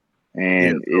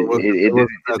 And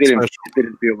it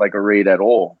didn't feel like a raid at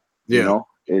all.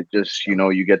 It just,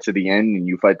 you get to the end and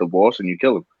you fight the boss and you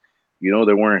kill him.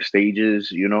 There weren't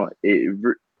stages,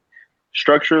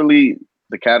 structurally,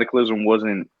 the Cataclysm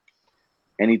wasn't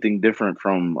anything different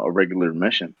from a regular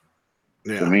mission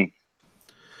to me.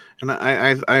 And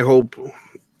I hope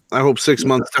 6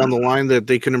 months down the line that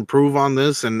they can improve on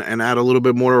this and add a little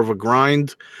bit more of a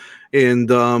grind,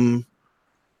 and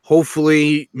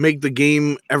hopefully make the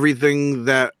game everything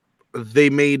that they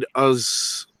made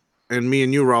us, and me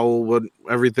and you, Raul, what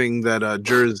everything that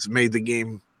Jers made the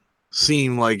game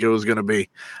seem like it was going to be.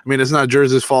 I mean, it's not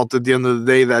Jers's fault at the end of the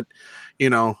day that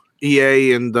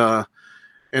EA and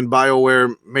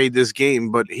BioWare made this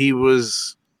game, but he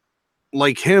was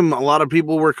like him. A lot of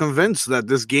people were convinced that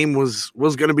this game was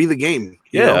going to be the game.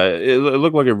 It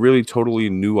looked like a really totally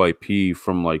new IP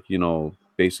from like,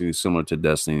 basically similar to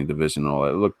Destiny, Division, and all that.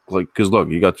 It looked like, because look,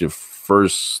 you got your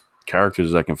first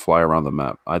characters that can fly around the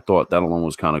map. I thought that alone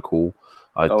was kind of cool.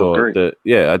 I thought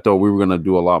we were going to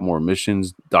do a lot more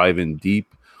missions, dive in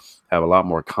deep, have a lot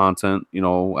more content,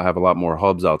 have a lot more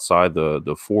hubs outside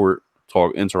the fort,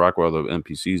 interact with other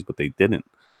NPCs, but they didn't.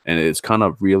 And it's kind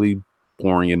of really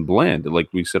boring and bland. Like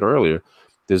we said earlier,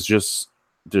 there's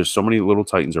so many little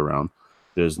Titans around.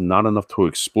 There's not enough to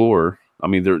explore. I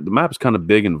mean, the map is kind of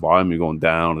big in volume, you're going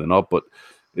down and up, but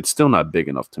it's still not big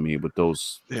enough to me with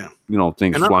those, things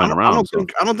and flying around.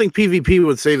 I don't think PvP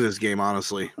would save this game,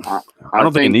 honestly. I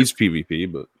don't think it needs PvP,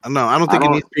 but no, I don't think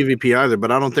it needs PvP either.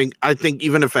 But I think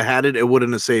even if it had it, it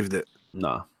wouldn't have saved it.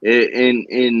 Nah.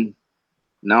 In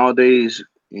nowadays,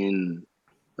 in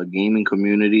a gaming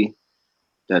community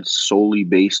that's solely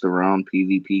based around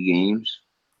PvP games,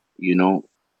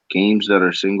 games that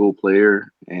are single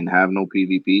player and have no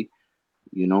PvP,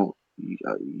 you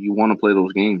want to play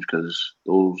those games because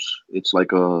it's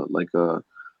like a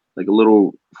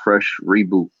little fresh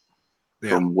reboot.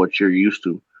 from what you're used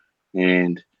to.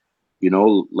 And,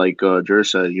 like Jer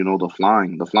said,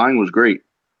 the flying was great,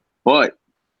 but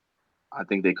I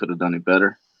think they could have done it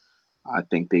better. I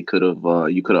think they could have,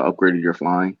 you could have upgraded your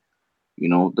flying.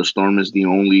 The Storm is the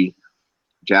only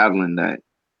javelin that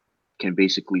can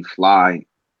basically fly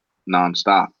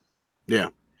nonstop. Yeah.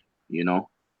 They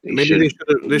Maybe should,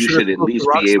 you should at least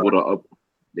be able to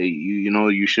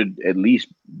you should at least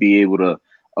be able to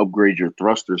upgrade your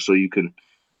thruster so you can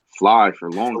fly for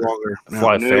longer.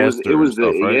 Fly faster and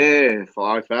stuff, right?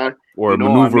 Fly fast. Or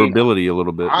maneuverability a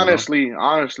little bit. Honestly,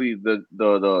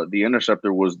 the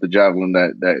interceptor was the javelin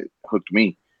that hooked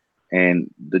me.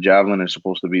 And that javelin is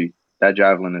supposed to be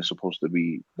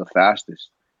the fastest.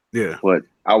 Yeah. But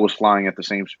I was flying at the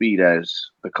same speed as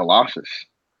the Colossus.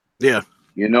 Yeah.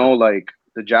 Like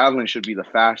the javelin should be the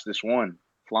fastest one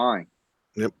flying.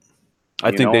 Yep.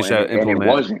 I think they should implement. And it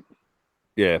wasn't.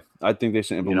 Yeah, I think they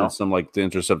should implement some like the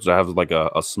interceptor have like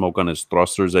a smoke on his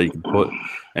thrusters that you can put,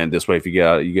 and this way, if you get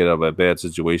out of a bad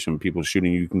situation, people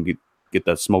shooting you can get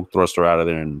that smoke thruster out of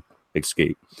there and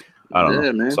escape. I don't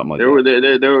know, man. Something like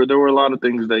that. There were a lot of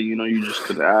things that you just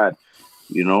could add.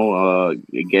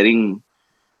 Getting,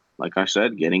 like I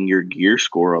said, getting your gear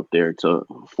score up there to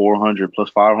 400 plus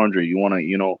 500. You want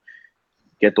to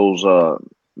get those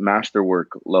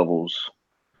masterwork levels.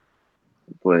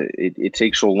 But it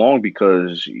takes so long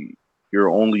because you're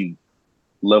only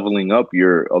leveling up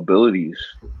your abilities,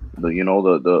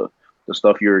 the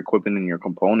stuff you're equipping in your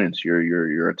components,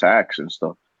 your attacks and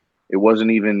stuff. It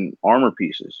wasn't even armor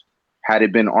pieces. Had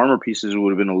it been armor pieces, it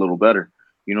would have been a little better.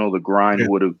 The grind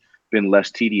would have been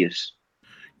less tedious.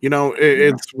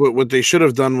 It's what they should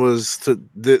have done was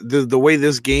the way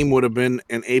this game would have been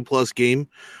an A+ game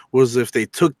was if they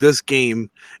took this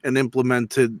game and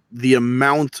implemented the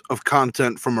amount of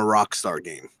content from a Rockstar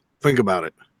game. Think about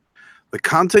it. The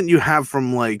content you have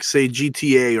from, like, say,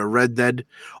 GTA or Red Dead,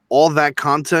 all that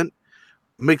content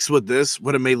mixed with this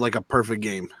would have made like a perfect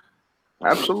game.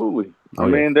 Absolutely. I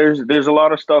mean, there's a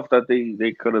lot of stuff that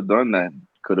they could have done that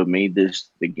could have made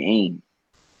this the game.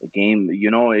 The game,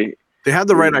 they had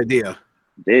the right idea.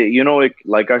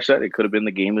 Like I said, it could have been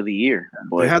the game of the year.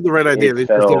 But they had the right idea. They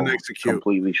just didn't execute.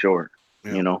 Completely short.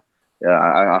 Yeah.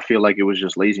 I feel like it was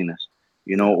just laziness,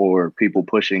 or people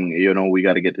pushing. We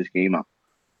got to get this game out.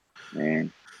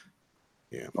 And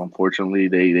unfortunately,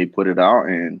 they put it out,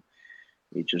 and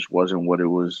it just wasn't what it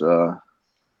was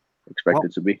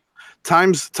expected to be.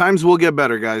 Times will get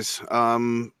better, guys.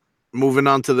 Moving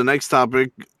on to the next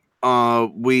topic,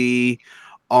 we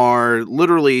are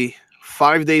literally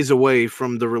 5 days away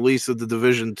from the release of The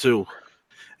Division 2.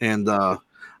 And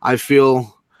I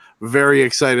feel very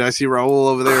excited. I see Raul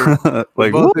over there.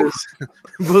 Like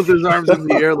both his arms in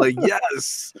the air, like,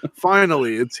 yes,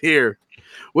 finally, it's here.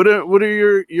 What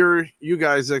are you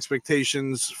guys'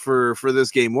 expectations for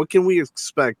this game? What can we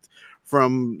expect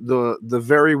from the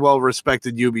very well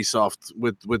respected Ubisoft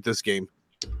with this game?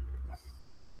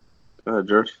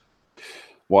 Josh.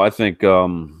 Well, I think me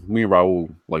and Raul,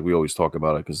 like, we always talk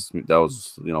about it because that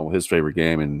was his favorite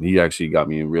game, and he actually got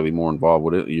me really more involved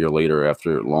with it a year later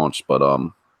after it launched. But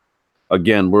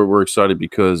again, we're excited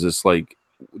because it's like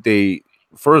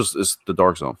first it's the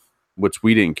Dark Zone, which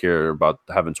we didn't care about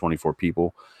having 24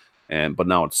 people, but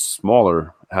now it's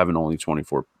smaller, having only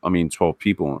 12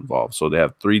 people involved. So they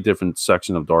have 3 different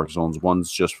sections of Dark Zones. One's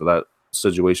just for that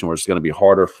situation where it's going to be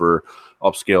harder for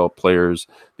upscale players.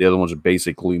 The other ones are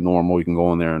basically normal. You can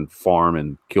go in there and farm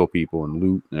and kill people and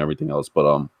loot and everything else. But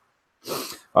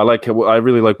I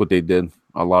really like what they did.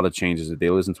 A lot of changes. They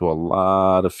listened to a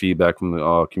lot of feedback from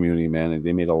the community, man, and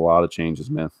they made a lot of changes,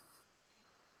 man.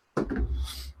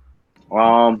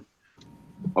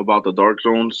 About the Dark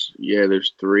Zones,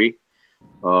 there's 3.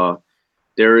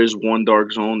 There is one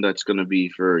Dark Zone that's going to be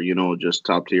for just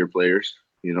top tier players.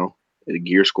 The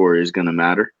gear score is going to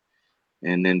matter.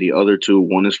 And then the other 2,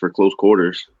 one is for close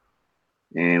quarters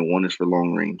and one is for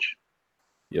long range.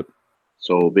 Yep.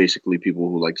 So basically people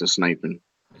who like to snipe, and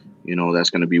that's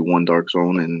going to be one Dark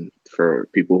Zone. And for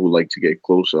people who like to get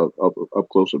up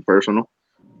close and personal,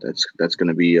 that's going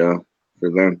to be for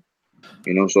them.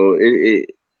 So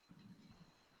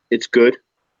it's good.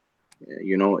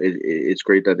 It's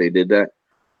great that they did that.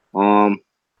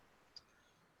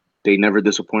 They never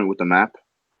disappoint with the map.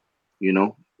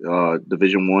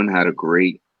 Division 1 had a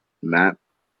great map.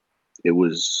 It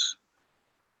was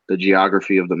the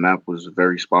geography of the map was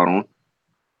very spot on.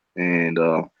 And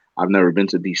I've never been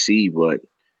to DC, but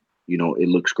it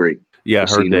looks great. Yeah,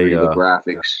 I heard the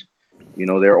graphics.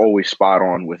 They're always spot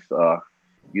on with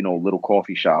little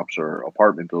coffee shops or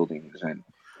apartment buildings, and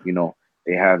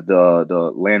they have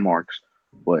the landmarks,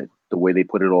 but the way they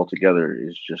put it all together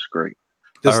is just great.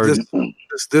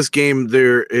 This game,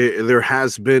 there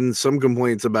has been some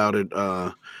complaints about it.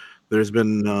 There's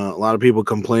been a lot of people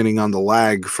complaining on the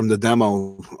lag from the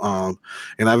demo,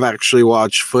 and I've actually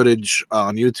watched footage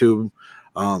on YouTube,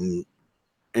 and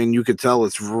you could tell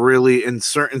it's really in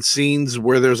certain scenes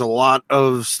where there's a lot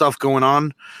of stuff going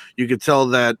on. You could tell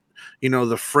that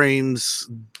the frames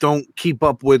don't keep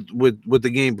up with the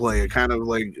gameplay. It kind of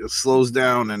like slows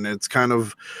down, and it's kind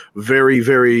of very,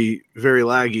 very, very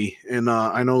laggy. And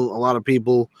I know a lot of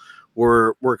people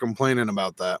were complaining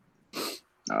about that.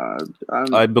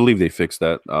 I believe they fixed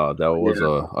that. That was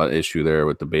an issue there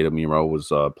with the beta. Miro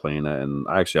was playing that, and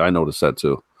actually I noticed that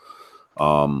too.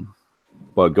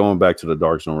 But going back to the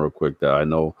Dark Zone real quick, that I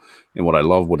know, and what I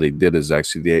love what they did is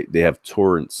actually they have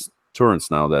turrets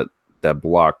now that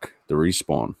block the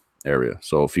respawn area.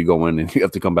 So if you go in and you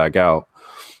have to come back out,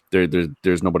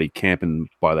 there's nobody camping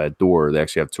by that door. They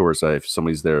actually have turrets that if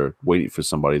somebody's there waiting for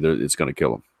somebody, it's going to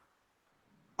kill them.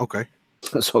 Okay.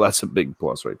 So that's a big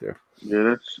plus right there.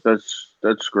 Yeah,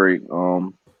 that's great.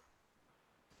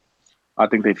 I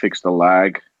think they fixed the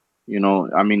lag.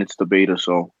 I mean, it's the beta,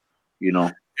 so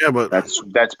yeah, but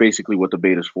that's basically what the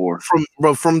beta's for.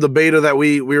 From the beta that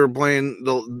we were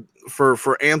playing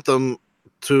for Anthem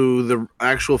to the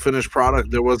actual finished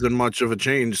product, there wasn't much of a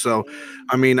change. So,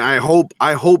 I mean, I hope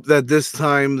that this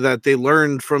time that they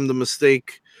learned from the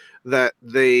mistake that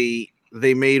they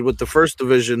made with the first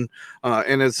division,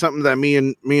 and it's something that me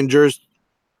and Jers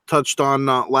touched on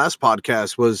last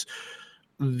podcast, was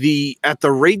at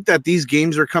the rate that these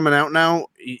games are coming out now,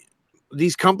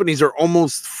 these companies are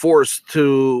almost forced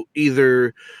to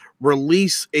either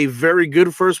release a very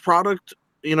good first product.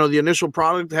 The initial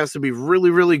product has to be really,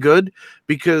 really good,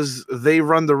 because they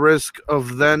run the risk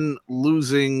of then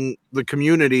losing the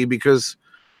community, because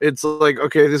it's like,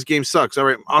 okay, this game sucks. All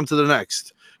right, on to the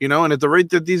next. And at the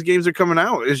rate that these games are coming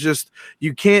out, it's just,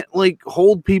 you can't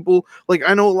hold people. Like,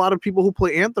 I know a lot of people who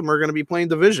play Anthem are going to be playing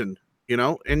Division,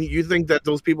 and you think that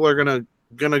those people are going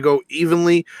to go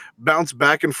evenly bounce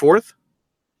back and forth?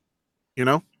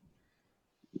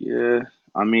 Yeah,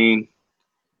 I mean,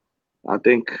 I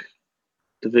think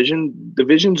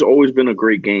Division's always been a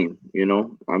great game.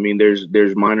 I mean,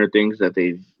 there's minor things that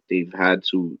they've had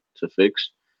to fix.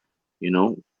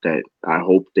 That I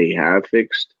hope they have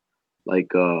fixed,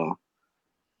 like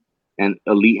and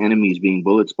elite enemies being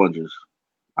bullet sponges.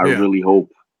 I really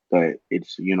hope that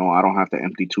it's I don't have to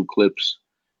empty 2 clips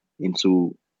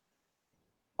into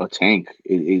a tank.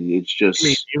 It's just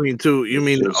you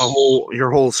mean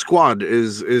your whole squad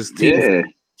is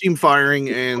team firing,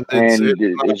 and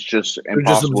it's just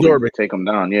impossible to take them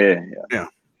down. Yeah.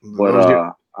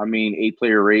 But I mean,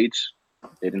 8-player raids.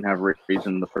 They didn't have raids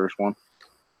in the first one.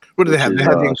 What do they have? They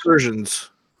had the incursions.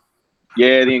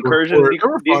 Yeah, the incursions.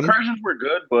 The incursions were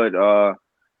good, but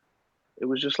it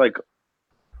was just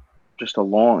a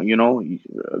long,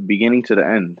 beginning to the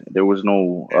end. There was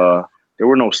no, there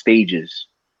were no stages.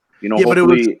 But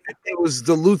it was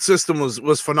the loot system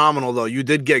was phenomenal though. You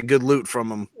did get good loot from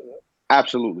them.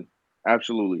 Absolutely.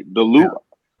 The loot,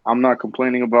 I'm not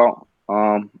complaining about.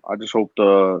 I just hope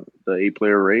the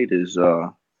 8-player raid is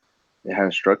it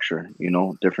has structure.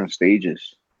 Different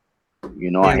stages.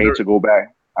 I hate to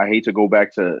go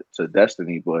back to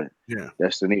Destiny, but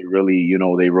Destiny really,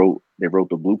 they wrote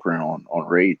the blueprint on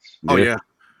raids. Oh yeah.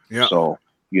 So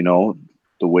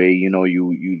the way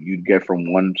you'd get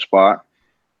from one spot,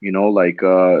 like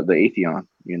the Atheon.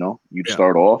 You'd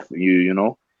start off,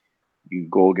 you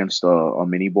go against a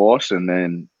mini boss, and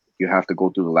then you have to go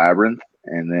through the labyrinth,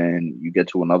 and then you get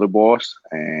to another boss,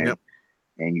 and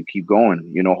you keep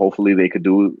going. Hopefully they could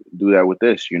do that with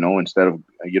this. Instead of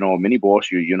a mini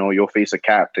boss, you'll face a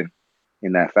captain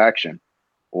in that faction,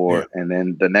 and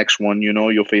then the next one,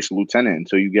 you'll face a lieutenant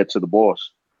until you get to the boss.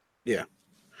 Yeah.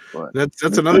 But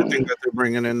that's another thing that they're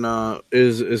bringing in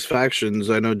is factions.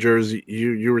 I know, Jersey,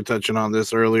 you were touching on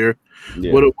this earlier.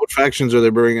 Yeah. What factions are they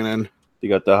bringing in? They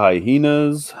got the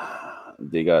Hyenas,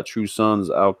 they got True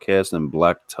Sons, Outcast, and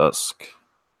Black Tusk.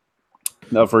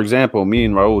 Now, for example, me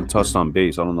and Raul touched on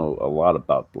base. I don't know a lot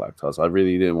about Black Tusk. I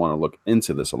really didn't want to look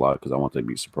into this a lot because I wanted to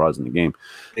be surprised in the game.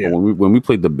 Yeah. But when we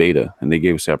played the beta and they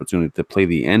gave us the opportunity to play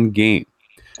the end game,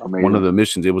 one of the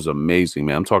missions, it was amazing,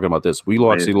 man. I'm talking about this. We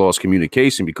actually lost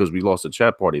communication because we lost the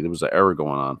chat party. There was an error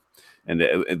going on, and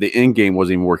the end game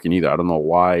wasn't even working either. I don't know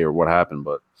why or what happened,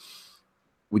 but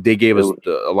they gave us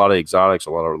a lot of exotics,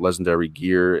 a lot of legendary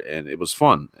gear, and it was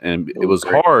fun. And it was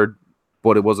hard,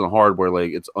 but it wasn't hard where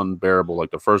it's unbearable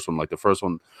like the first one. Like the first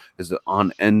one is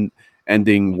on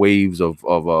ending waves of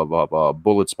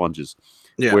bullet sponges.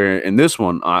 Yeah. Where in this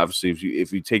one, obviously,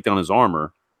 if you take down his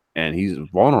armor and he's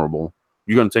vulnerable,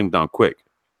 you're gonna take him down quick.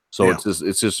 So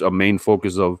it's just a main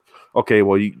focus of, okay,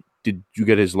 well, did you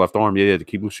get his left arm? Yeah, to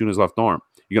keep shooting his left arm.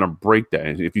 You're gonna break that.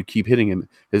 And if you keep hitting him,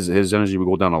 his energy will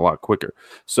go down a lot quicker.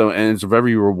 So, and it's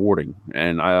very rewarding.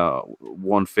 And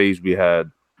one phase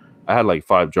I had like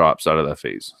 5 drops out of that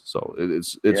phase. So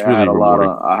it's really rewarding.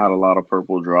 I had a lot of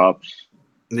purple drops.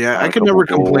 Yeah, I can never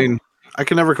complain. I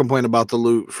can never complain about the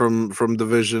loot from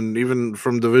Division. Even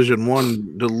from Division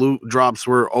 1, the loot drops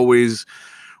were always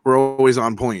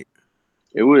on point.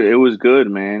 It was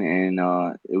good, man, and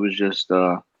it was just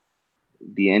the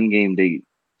end game.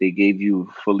 They gave you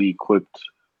fully equipped,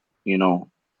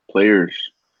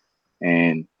 players,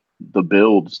 and the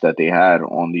builds that they had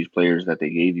on these players that they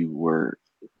gave you were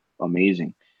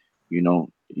amazing. You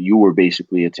were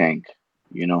basically a tank.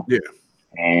 Yeah.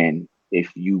 And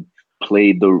if you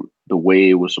played the way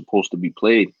it was supposed to be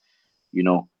played,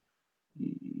 you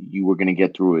were gonna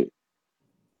get through it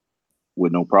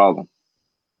with no problem.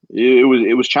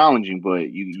 It was challenging, but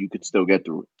you could still get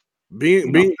through it.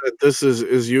 Being that this is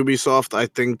Ubisoft, I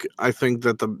think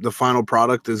that the final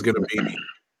product is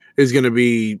gonna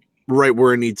be right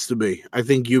where it needs to be. I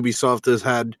think Ubisoft has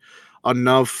had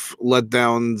enough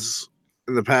letdowns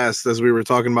in the past, as we were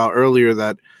talking about earlier,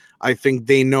 that I think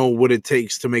they know what it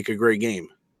takes to make a great game.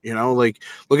 Like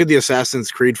look at the Assassin's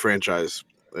Creed franchise.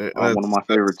 One of my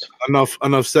favorites.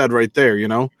 Enough said right there.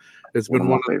 It's been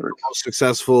one of the most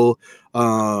successful.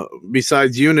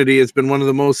 Besides Unity, it's been one of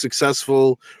the most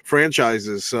successful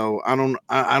franchises. So I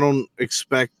don't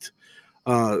expect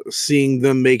seeing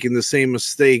them making the same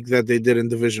mistake that they did in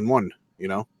Division 1.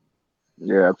 Yeah,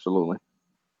 absolutely.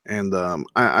 And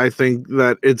I think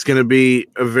that it's going to be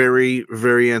a very,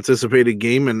 very anticipated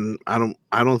game, and I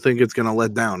don't think it's going to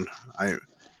let down. I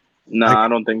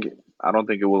don't think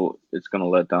it will. It's going to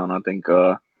let down. I think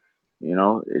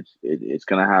it's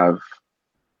going to have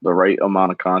the right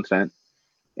amount of content,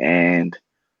 and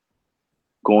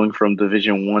going from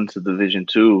Division 1 to Division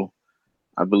 2,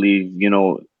 I believe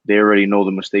they already know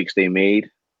the mistakes they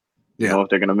made. If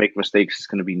they're going to make mistakes, it's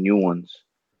going to be new ones.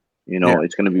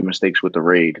 It's going to be mistakes with the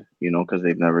raid, because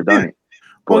they've never done it.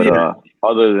 But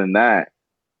other than that,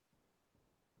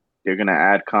 they're going to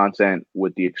add content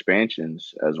with the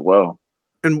expansions as well.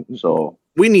 And so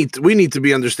we need to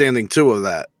be understanding too of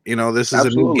that. This is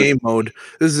Absolutely. a new game mode.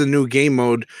 This is a new game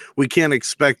mode. We can't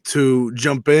expect to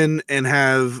jump in and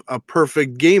have a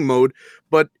perfect game mode.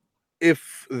 But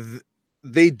if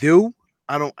they do,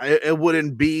 it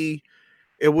wouldn't be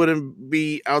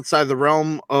outside the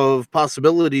realm of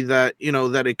possibility that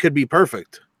that it could be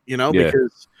perfect.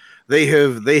 Because they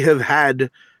have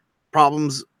had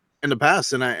problems in the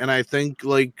past, and I think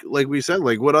like we said,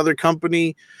 like what other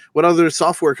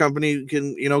software company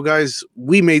can, guys,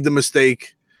 we made the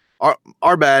mistake,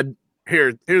 our bad,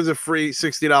 here's a free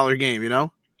 $60 game.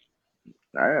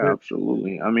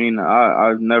 Absolutely. I mean,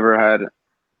 I've never had,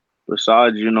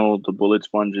 besides the bullet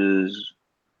sponges,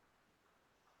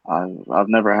 I've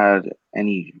never had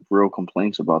any real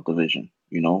complaints about Division.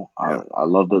 I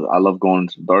love going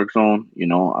to the Dark Zone.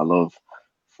 I love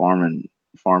farming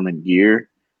gear,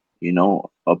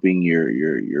 upping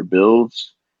your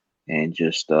builds, and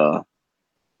just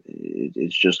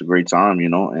it's just a great time,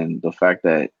 and the fact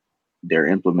that they're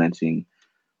implementing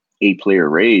 8-player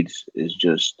raids is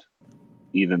just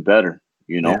even better.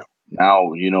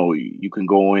 Now you can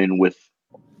go in with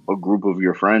a group of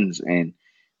your friends and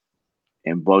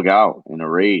bug out in a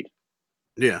raid.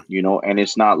 And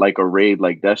it's not like a raid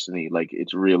like Destiny, like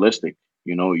it's realistic,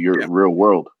 you're real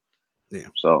world.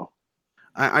 So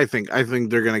I think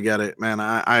they're gonna get it, man.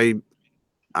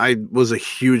 I was a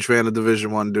huge fan of Division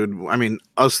 1, dude. I mean,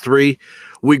 us three,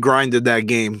 we grinded that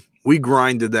game.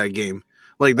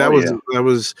 Like that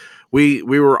was we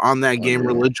were on that game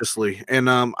religiously. And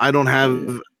I don't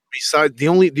have, besides the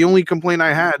only complaint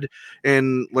I had,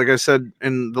 and like I said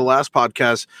in the last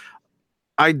podcast,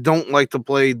 I don't like to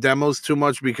play demos too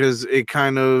much because it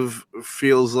kind of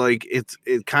feels like it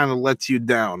kind of lets you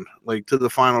down, like to the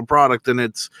final product. And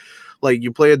it's like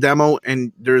you play a demo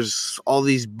and there's all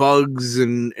these bugs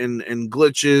and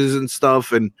glitches and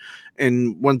stuff, and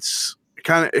once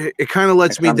it kind of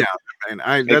lets me down.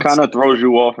 And it kind of throws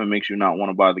you off and makes you not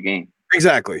want to buy the game.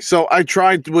 Exactly. So I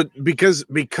tried because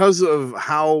of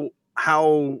how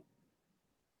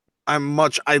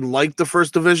much I liked the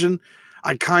first Division,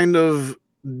 I kind of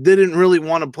didn't really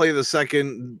want to play the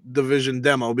second Division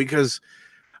demo because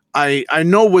I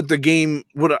know what the game,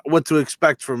 what to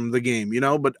expect from the game,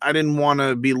 but I didn't want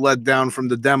to be let down from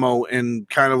the demo and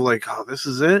kind of like, oh, this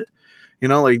is it,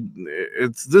 like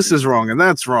this is wrong and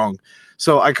that's wrong.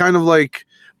 So I kind of like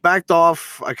backed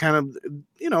off. I kind of,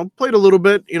 played a little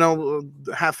bit,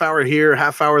 half hour here,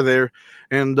 half hour there.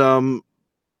 And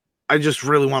I just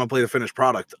really want to play the finished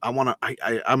product. I'm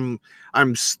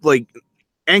like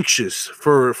anxious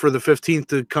for the 15th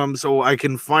to come so I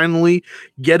can finally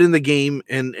get in the game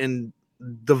and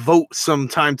devote some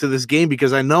time to this game,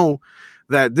 because I know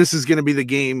that this is going to be the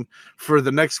game for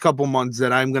the next couple months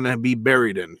that I'm going to be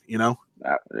buried in, you know?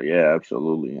 Yeah,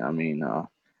 absolutely. I mean,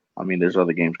 there's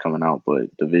other games coming out,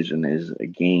 but Division is a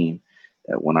game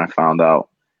that when I found out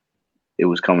it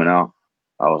was coming out,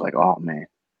 I was like, oh man,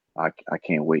 I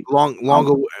can't wait. Long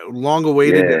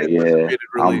awaited. Yeah.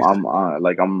 Release.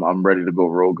 I'm ready to go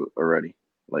rogue already.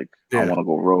 Like I want to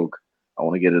go rogue. I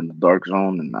want to get in the dark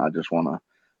zone, and I just want to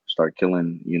start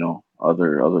killing,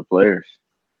 other players,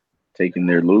 taking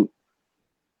their loot.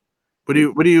 What do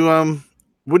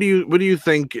you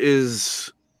think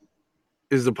is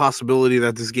the possibility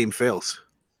that this game fails?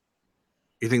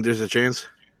 You think there's a chance?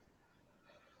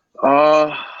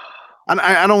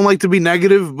 I don't like to be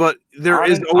negative, but there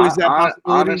is always that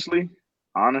possibility.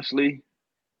 Honestly,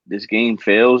 this game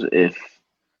fails if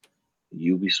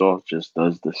Ubisoft just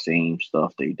does the same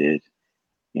stuff they did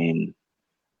in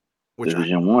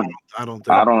Division 1.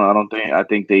 I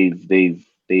think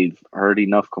they've heard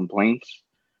enough complaints.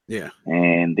 Yeah.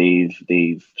 And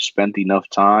they've spent enough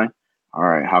time. All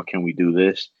right, how can we do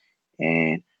this?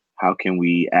 And how can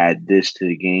we add this to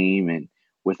the game, and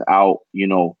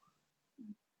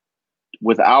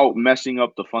without messing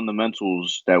up the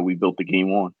fundamentals that we built the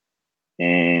game on.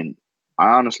 And I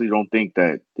honestly don't think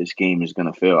that this game is going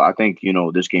to fail. I think,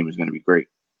 this game is going to be great.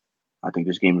 I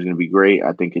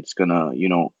think it's going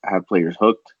to, have players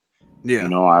hooked. Yeah.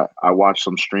 I watched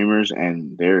some streamers,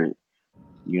 and they're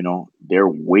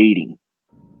waiting.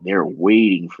 They're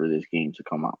waiting for this game to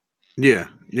come out. Yeah.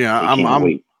 I'm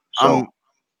wait. So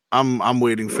I'm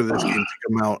waiting for this game to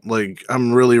come out. Like,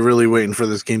 I'm really, really waiting for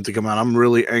this game to come out. I'm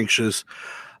really anxious.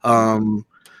 I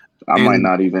might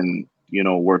not even,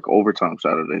 work overtime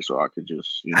Saturday, so I could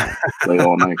just, play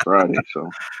all night Friday. So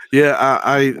yeah,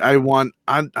 I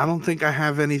don't think I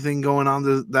have anything going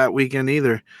on that weekend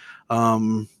either.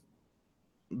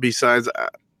 Besides,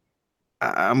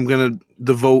 I'm gonna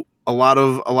devote a lot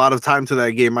of time to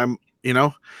that game.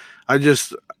 I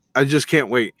just can't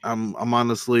wait. I'm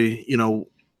honestly,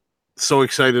 so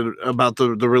excited about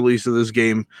the release of this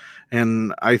game,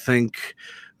 and I think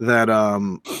that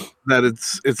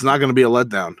it's not going to be a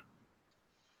letdown.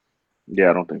 Yeah,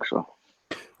 I don't think so.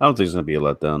 I don't think it's going to be a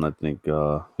letdown. I think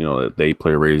the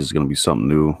 8-player raid is going to be something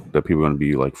new that people are going to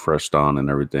be like freshed on and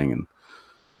everything. And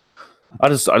I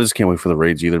just can't wait for the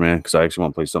raids either, man, because I actually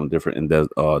want to play something different in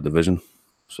Division.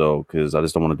 So, because I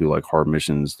just don't want to do like hard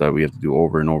missions that we have to do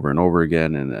over and over and over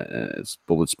again, and it's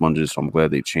bullet sponges. So I'm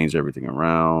glad they changed everything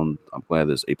around. I'm glad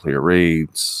there's 8-player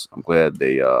raids. I'm glad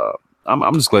they.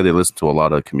 I'm just glad they listened to a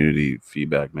lot of community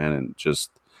feedback, man, and just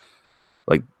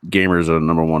like gamers are the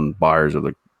number one buyers of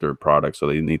their product, so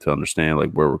they need to understand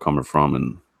like where we're coming from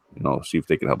and see if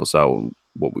they can help us out with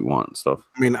what we want and stuff.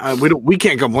 I mean, we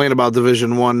can't complain about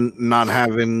Division 1 not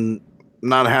having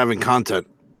content.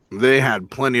 They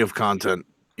had plenty of content.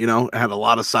 It had a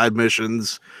lot of side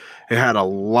missions. It had a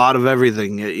lot of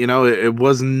everything. It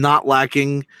was not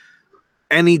lacking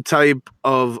any type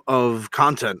of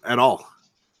content at all.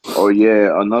 Oh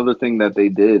yeah, another thing that they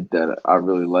did that I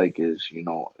really like is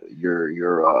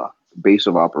your base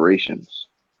of operations.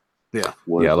 Yeah,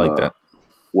 I like that.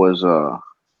 Was how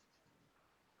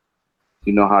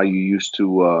you used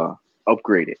to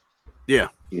upgrade it? Yeah,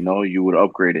 you would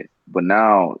upgrade it, but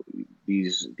now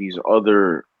these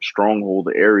other stronghold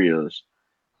areas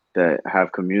that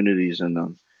have communities in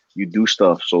them, you do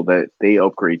stuff so that they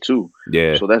upgrade too.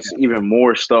 Yeah. So that's even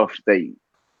more stuff that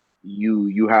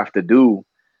you have to do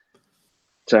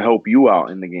to help you out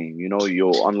in the game.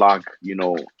 You'll unlock,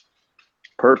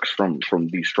 perks from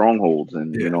these strongholds,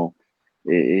 and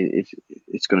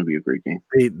it's going to be a great game.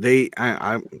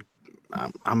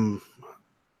 I'm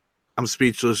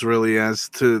speechless really as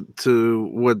to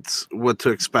what to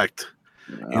expect.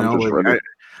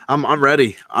 I'm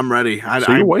ready.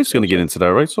 So your wife's gonna get into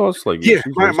that, right? So it's like, yeah,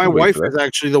 my wife is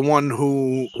actually the one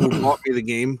who bought me the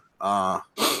game.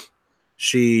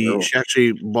 She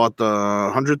actually bought the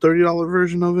 $130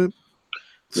 version of it.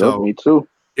 So me too.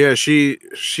 Yeah, she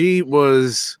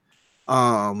was.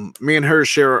 Me and her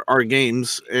share our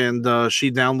games, and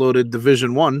she downloaded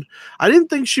Division 1. I didn't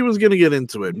think she was going to get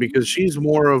into it because she's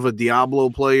more of a Diablo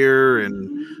player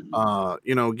and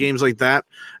games like that.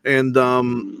 And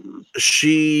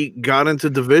she got into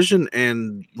Division,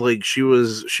 and like she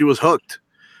was hooked,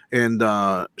 and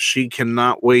she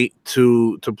cannot wait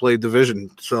to play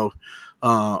Division. So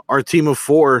our team of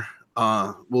 4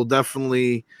 will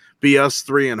definitely be us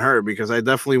 3 and her, because I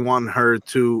definitely want her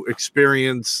to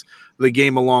experience the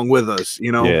game along with us.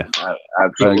 Yeah,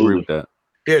 absolutely. I agree with that.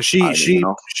 Yeah,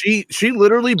 she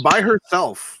literally by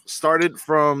herself started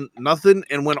from nothing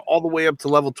and went all the way up to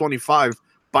level 25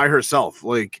 by herself,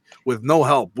 like with no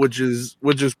help, which is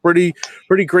pretty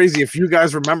crazy. If you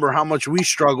guys remember how much we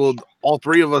struggled, all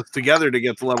three of us together, to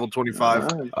get to level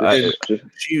 25, and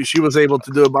she was able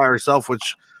to do it by herself,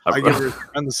 which I give her a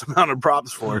tremendous amount of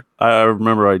props for. I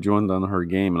remember I joined on her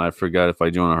game, and I forgot if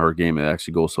I joined on her game, it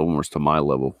actually goes almost to my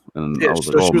level. And I was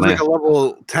so like, she was man. like a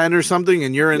level 10 or something,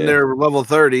 and you're in there level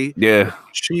 30. Yeah.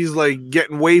 She's like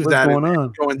getting waved at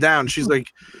it, going down. She's like,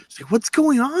 what's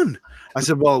going on? I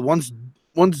said, well, once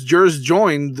Jers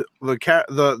joined,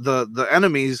 the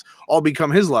enemies all become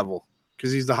his level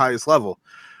because he's the highest level.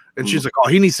 And she's like, oh,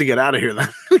 he needs to get out of here then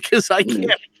because I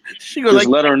can't. She goes, just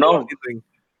let her know. Anything.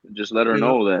 Just let her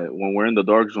know that when we're in the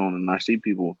dark zone and I see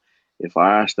people, if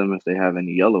I ask them if they have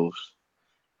any yellows,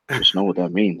 just know what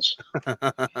that means.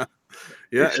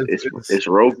 Yeah, it's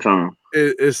rogue time.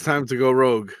 It's time to go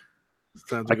rogue.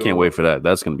 I can't wait for that.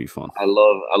 That's gonna be fun. I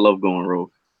love going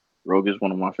rogue. Rogue is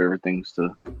one of my favorite things to.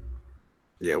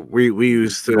 Yeah, we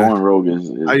used to going rogue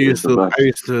is it's just fun. I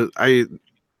used to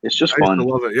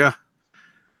love it. Yeah,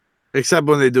 except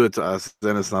when they do it to us,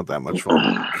 then it's not that much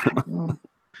fun.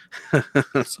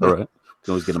 It's all right.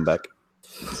 Can always get them back.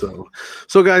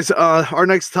 So guys, our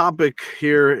next topic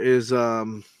here is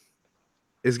going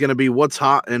to be what's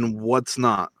hot and what's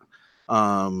not.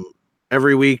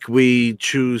 Every week we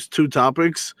choose two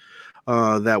topics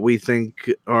that we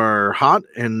think are hot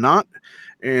and not,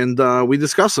 and we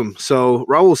discuss them. So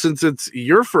Raul, since it's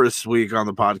your first week on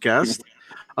the podcast,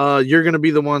 you're going to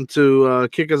be the one to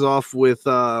kick us off with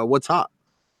what's hot.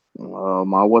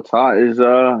 My what's hot is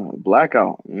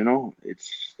Blackout.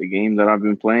 It's the game that I've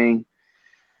been playing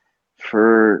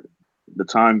for the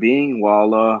time being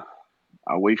while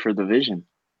I wait for Division.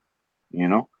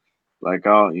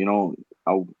 Blackout.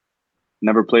 I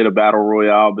never played a battle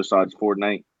royale besides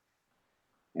Fortnite,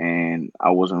 and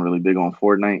I wasn't really big on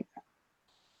Fortnite.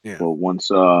 Yeah. But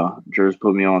once Jers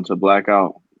put me on to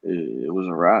Blackout, it was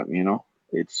a wrap.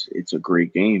 It's a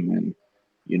great game, and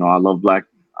I love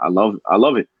I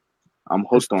love it. I'm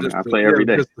hooked on it. I play every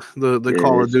day. The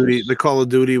Call of Duty, the Call of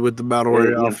Duty with the battle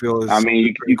royale feel is. I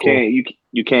mean,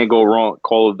 you can't go wrong.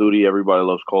 Call of Duty, everybody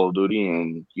loves Call of Duty,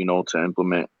 and to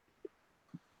implement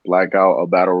Blackout, a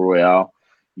battle royale,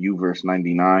 you versus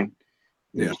 99.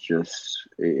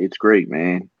 It's great,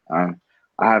 man. I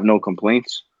have no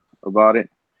complaints about it.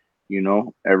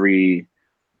 Every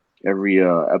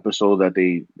episode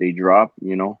that they drop,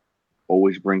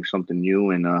 always brings something new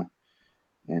and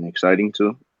exciting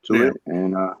to it.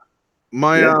 And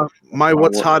my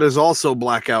what's hot is also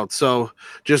Blackout. So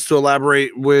just to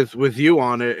elaborate with you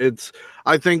on it,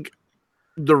 I think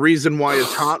the reason why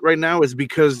it's hot right now is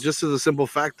because just as a simple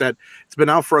fact that it's been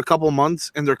out for a couple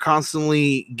months and they're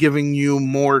constantly giving you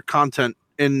more content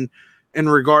in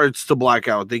regards to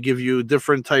Blackout. They give you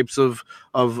different types of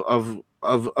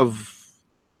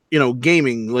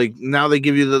gaming. Like now they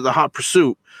give you the Hot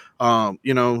Pursuit.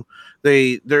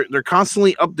 They're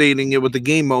constantly updating it with the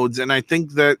game modes, and I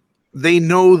think that they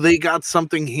know they got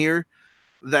something here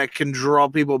that can draw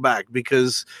people back,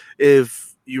 because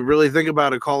if you really think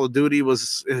about it, Call of Duty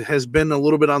has been a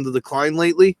little bit on the decline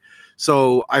lately.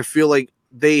 So I feel like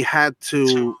they had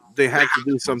to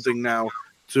do something now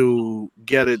to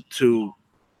get it to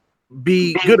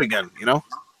be good again,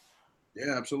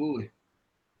 Yeah, absolutely.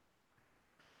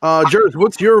 Jers,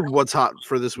 what's hot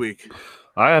for this week?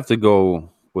 I have to go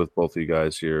with both of you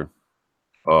guys here.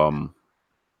 I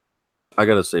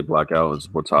gotta say Blackout is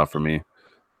what's hot for me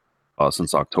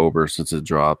since October, since it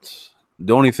dropped.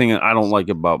 The only thing I don't like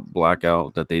about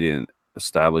Blackout that they didn't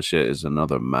establish it is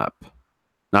another map.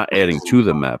 Not adding to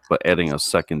the map, but adding a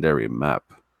secondary map.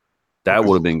 That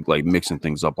would have been like mixing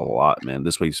things up a lot, man.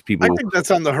 This way people, I think that's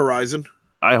on the horizon.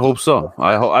 I hope so.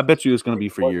 I bet you it's gonna be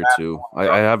for year 2.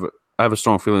 I have a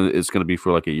strong feeling it's gonna be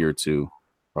for like a year 2,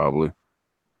 probably.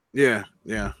 Yeah.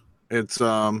 It's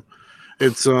gonna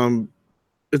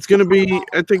be.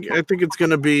 I think it's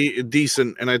gonna be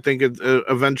decent, and I think it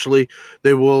eventually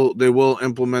they will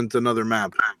implement another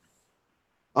map.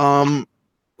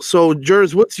 So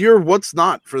Jers, what's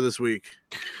not for this week?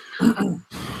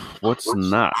 What's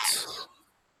not?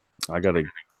 I gotta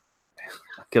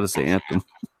say Anthem.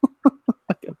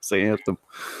 I gotta say Anthem.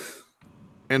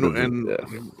 And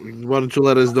why don't you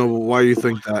let us know why you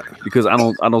think that? Because I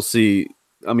don't see.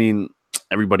 I mean,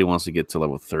 everybody wants to get to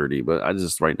level 30, but I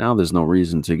just right now there's no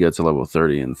reason to get to level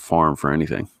 30 and farm for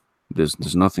anything.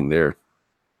 There's nothing there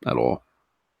at all.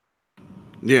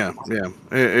 Yeah.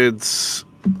 It's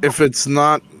if it's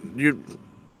not you.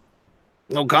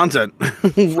 no content.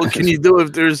 What can you do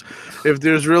if there's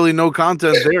really no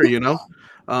content there?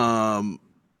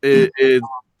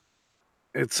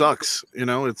 It sucks.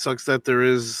 It sucks that there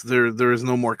is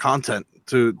no more content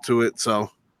to it.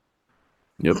 So,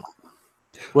 Yep.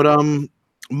 but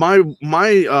my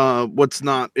what's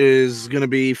not is gonna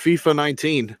be FIFA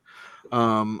 19.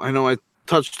 I know I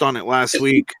touched on it last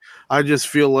week. I just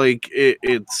feel like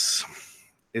it's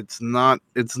not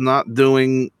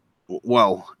doing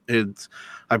well.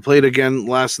 I played again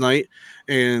last night,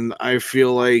 and I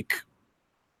feel like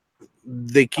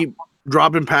they keep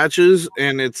dropping patches,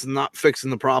 and it's not fixing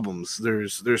the problems.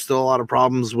 There's still a lot of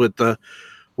problems with Be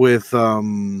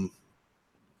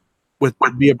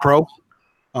a Pro.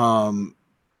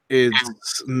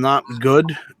 It's not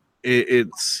good.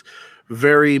 It's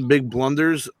very big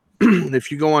blunders.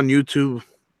 If you go on YouTube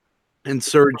and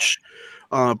search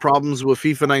problems with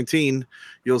FIFA 19,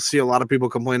 you'll see a lot of people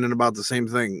complaining about the same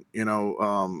thing.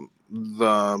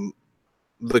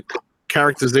 The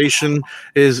characterization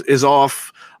is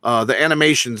off.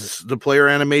 The player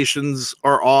animations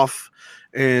are off,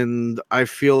 and I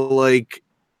feel like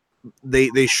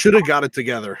they should have got it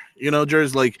together.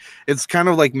 Jers, like it's kind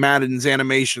of like Madden's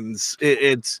animations.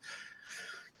 It's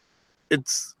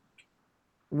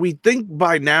we think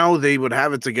by now they would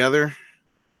have it together,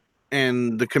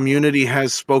 and the community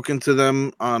has spoken to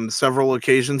them on several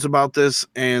occasions about this,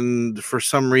 and for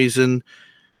some reason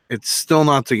it's still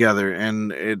not together,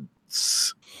 and it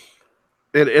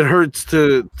hurts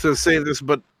to say this,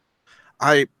 but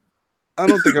I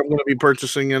don't think I'm going to be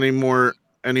purchasing any more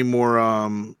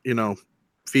FIFA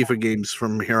games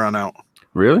from here on out.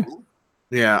 Really?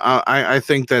 Yeah, I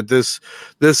think that this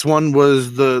one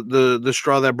was the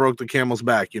straw that broke the camel's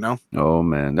back. Oh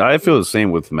man, I feel the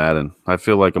same with Madden. I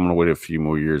feel like I'm gonna wait a few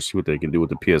more years, see what they can do with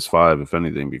the PS5, if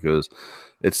anything, because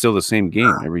it's still the same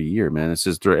game every year, man. It's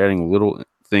just they're adding little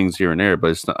things here and there,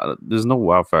 but it's not. There's no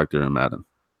wow factor in Madden.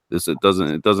 It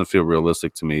doesn't feel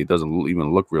realistic to me. It doesn't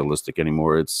even look realistic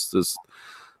anymore. It's just,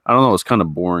 I don't know. It's kind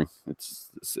of boring. It's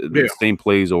the same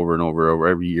plays over and over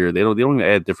every year. They don't even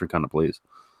add different kind of plays.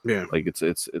 Yeah, like it's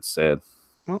sad.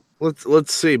 Well,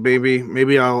 let's see, baby.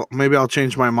 Maybe I'll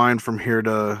change my mind from here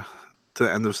to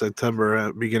end of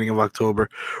September, beginning of October.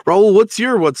 Raul,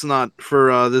 what's not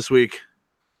for this week?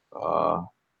 I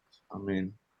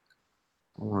mean,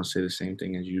 I want to say the same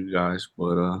thing as you guys,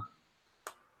 but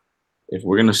if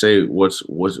we're gonna say what's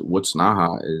not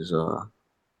hot is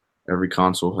every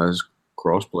console has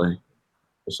crossplay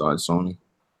besides Sony.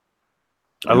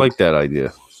 I like that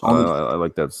idea. I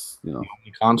like that's the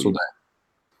console that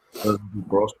doesn't do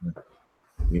crossplay.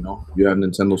 You have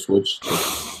Nintendo Switch,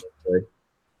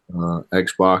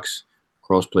 Xbox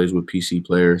crossplays with PC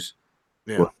players.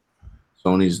 Yeah. But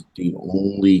Sony's the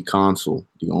only console,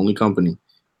 the only company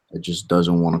that just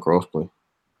doesn't want to crossplay.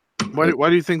 Why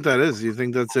do you think that is? Do you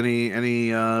think that's any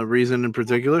reason in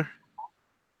particular?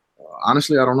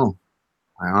 Honestly, I don't know.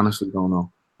 I honestly don't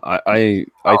know. I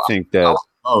think that I would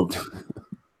love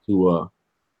to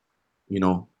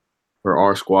for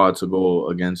our squad to go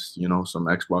against some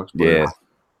Xbox players.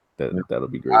 Yeah, that'll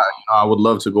be great. I would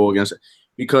love to go against it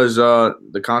because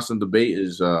the constant debate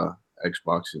is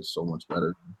Xbox is so much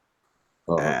better.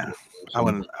 I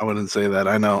wouldn't say that.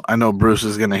 I know Bruce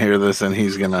is gonna hear this and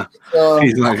he's not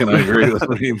gonna agree with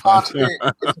me. It's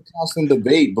a constant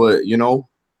debate, but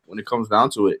when it comes down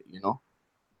to it,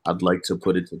 I'd like to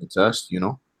put it to the test.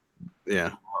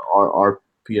 Yeah. Our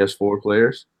PS4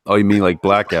 players. Oh, you mean like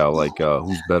Blackout? Like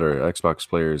who's better, Xbox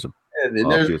players or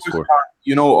PS4?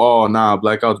 Oh nah,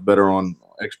 Blackout's better on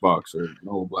Xbox, or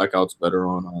no, Blackout's better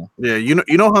on. Yeah, you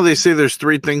know how they say there's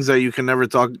three things that you can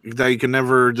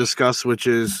never discuss, which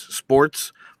is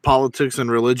sports, politics, and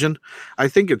religion. I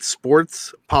think it's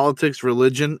sports, politics,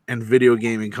 religion, and video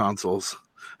gaming consoles.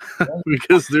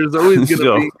 Because there's always going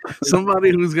to be somebody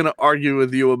who's going to argue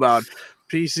with you about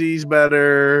PC's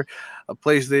better,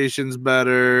 PlayStation's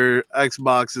better,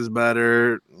 Xbox is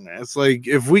better. It's like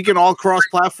if we can all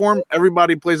cross-platform,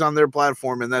 everybody plays on their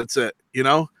platform, and that's it.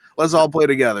 Let's all play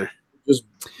together. Just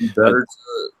be better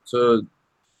to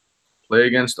play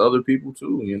against other people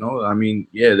too. I mean,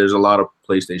 yeah, there's a lot of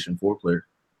PlayStation 4 players.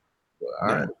 But all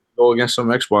right, go against some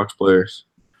Xbox players.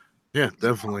 Yeah,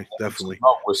 definitely. With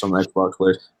some Xbox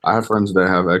players, I have friends that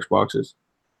have Xboxes.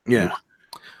 Yeah,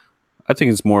 I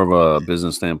think it's more of a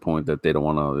business standpoint that they don't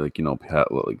want to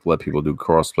let people do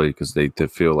crossplay because they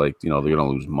feel like they're gonna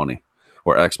lose money,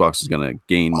 or Xbox is gonna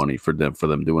gain money for them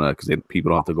doing that because people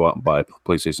don't have to go out and buy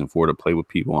PlayStation 4 to play with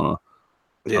people on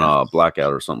a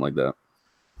Blackout or something like that.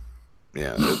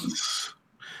 Yeah.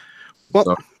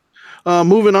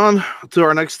 Moving on to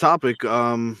our next topic.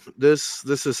 This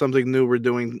is something new we're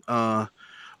doing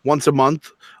once a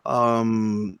month.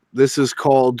 This is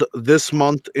called This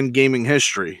Month in Gaming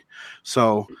History.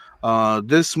 So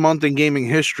this month in gaming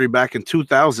history, back in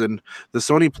 2000, the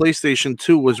Sony PlayStation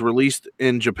 2 was released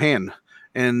in Japan.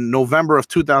 In November of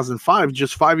 2005,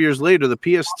 just 5 years later, the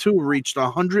PS2 reached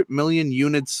 100 million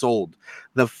units sold,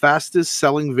 the fastest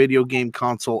selling video game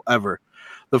console ever.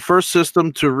 The first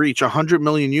system to reach 100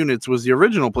 million units was the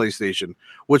original PlayStation,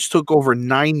 which took over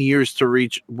 9 years to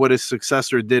reach what its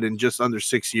successor did in just under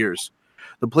 6 years.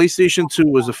 The PlayStation 2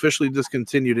 was officially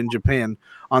discontinued in Japan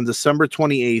on December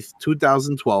 28th,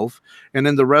 2012, and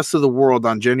in the rest of the world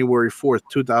on January 4th,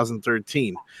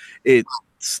 2013. Its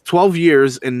 12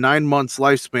 years and 9 months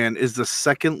lifespan is the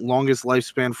second longest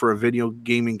lifespan for a video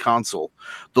gaming console.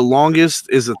 The longest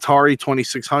is Atari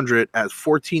 2600 at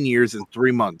 14 years and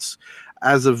 3 months.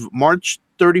 As of March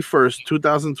 31st,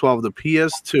 2012, the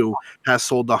PS2 has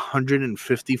sold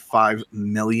 155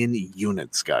 million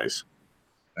units, guys.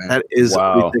 That is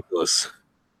ridiculous.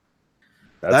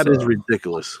 That is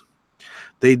ridiculous.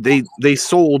 They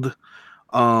sold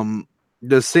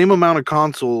the same amount of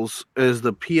consoles as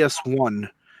the PS1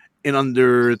 in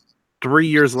under 3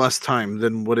 years less time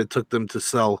than what it took them to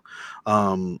sell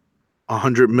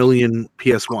 100 million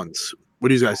PS1s. What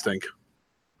do you guys think?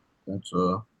 That's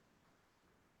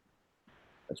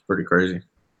pretty crazy.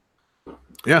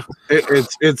 Yeah,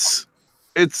 it's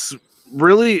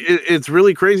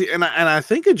really crazy, and I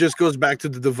think it just goes back to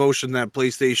the devotion that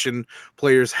PlayStation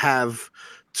players have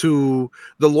to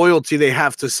the loyalty they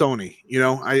have to Sony.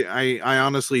 I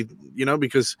honestly,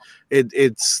 because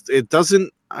it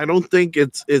doesn't. I don't think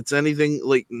it's anything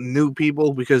like new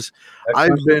people, because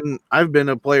I've been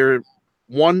a player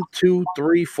 1, 2,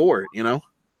 3, 4.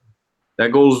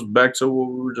 That goes back to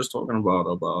what we were just talking about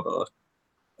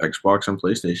Xbox and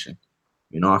PlayStation.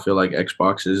 I feel like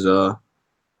Xbox is an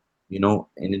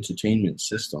entertainment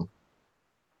system,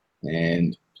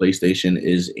 and PlayStation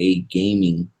is a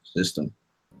gaming system.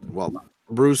 Well,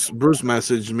 Bruce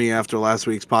messaged me after last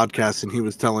week's podcast, and he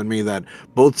was telling me that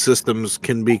both systems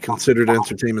can be considered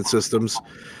entertainment systems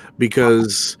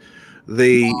because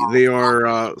they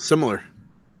are similar.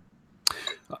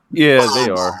 Yeah,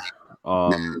 they are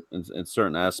in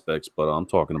certain aspects, but I'm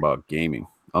talking about gaming.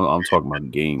 I'm talking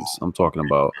about games. I'm talking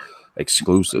about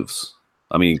exclusives.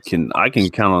 I mean, I can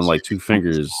count on like 2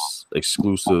 fingers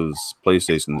exclusives,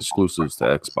 PlayStation exclusives to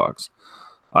Xbox.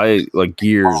 I like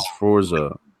Gears,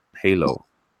 Forza, Halo.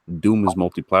 Doom is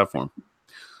multi-platform.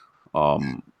 I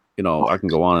can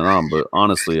go on and on, but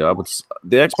honestly,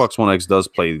 the Xbox One X does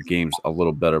play the games a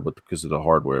little better, but because of the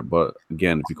hardware. But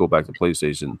again, if you go back to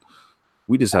PlayStation,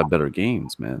 we just have better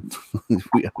games, man.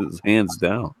 We have this hands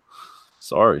down.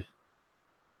 Sorry.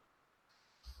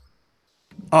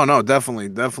 Oh no, definitely.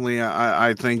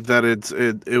 I think that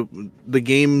the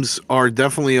games are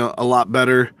definitely a lot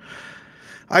better.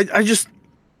 I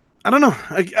don't know.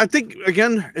 I think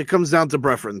again it comes down to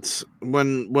preference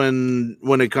when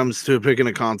it comes to picking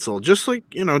a console. Just like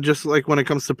when it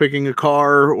comes to picking a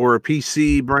car or a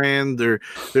PC brand,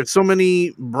 there's so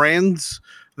many brands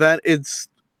that it's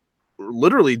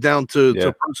literally down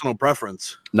to personal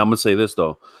preference. Now I'm gonna say this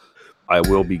though. I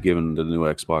will be giving the new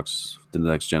Xbox, the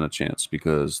next gen, a chance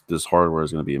because this hardware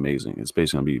is going to be amazing. It's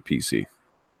basically going to be PC.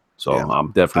 So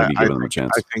I'm definitely giving them a chance.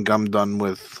 I think I'm done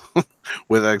with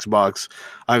Xbox.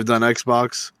 I've done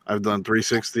Xbox. I've done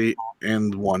 360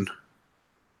 and One.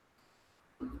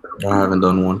 I haven't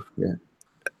done one yet.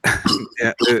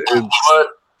 Yeah,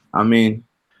 I mean,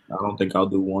 I don't think I'll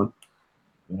do one.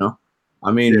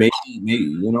 I mean, maybe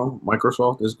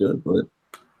Microsoft is good, but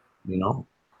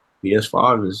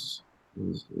PS5 is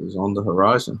on the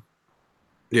horizon.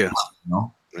 Yeah.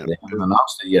 They haven't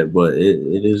announced it yet, but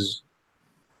it is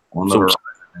on the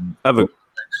horizon. I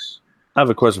have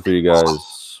a question for you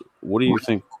guys. What do you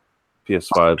think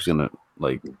PS5 is gonna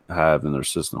have in their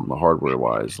system, the hardware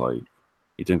wise? Like,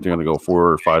 you think they're gonna go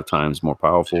 4 or 5 times more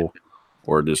powerful,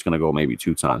 or just gonna go maybe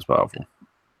 2 times powerful?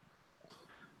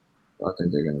 I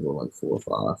think they're gonna go like 4 or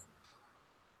 5.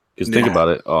 Because think about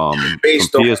it, from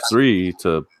PS3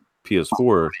 to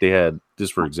PS4, they had,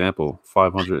 just for example,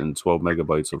 512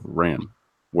 megabytes of RAM,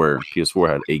 where PS4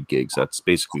 had 8 gigs. That's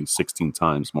basically 16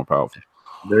 times more powerful.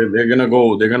 They're gonna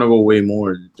go way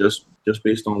more just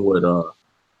based on what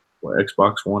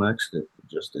Xbox One X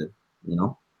just did,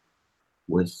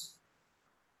 with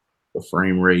the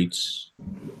frame rates,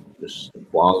 just the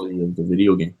quality of the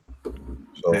video game.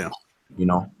 So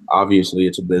obviously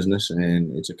it's a business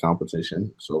and it's a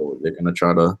competition, so they're gonna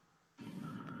try to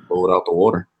blow it out the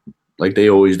water. Like they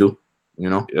always do,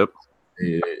 Yep.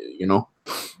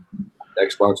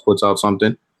 Xbox puts out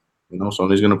something,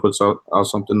 Sony's gonna put out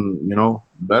something,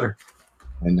 better.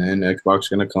 and then Xbox is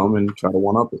gonna come and try to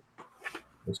one up it.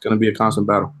 It's gonna be a constant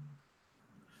battle.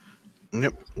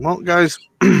 Yep. Well, guys,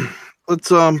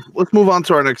 let's move on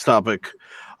to our next topic.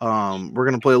 We're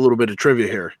gonna play a little bit of trivia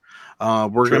here.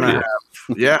 We're gonna have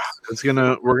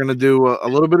we're gonna do a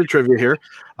little bit of trivia here.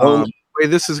 The way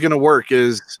this is gonna work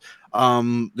is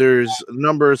there's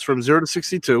numbers from 0 to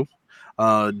 62.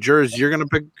 Jers, you're gonna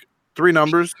pick 3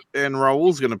 numbers, and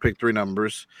Raul's gonna pick 3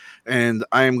 numbers, and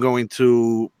I am going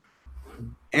to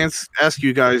ask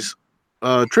you guys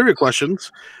trivia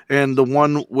questions, and the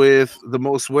one with the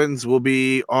most wins will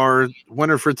be our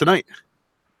winner for tonight.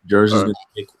 Jers is gonna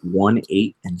pick 1,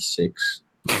 8, and 6.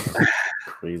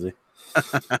 Crazy.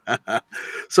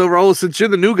 So, Raul, since you're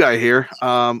the new guy here,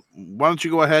 why don't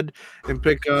you go ahead and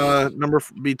pick a number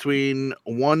between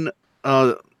 1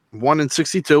 and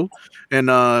 62,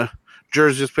 and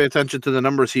Jers, just pay attention to the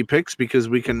numbers he picks because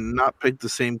we cannot pick the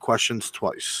same questions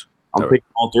twice. I'm picking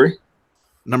all 3.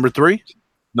 Number 3?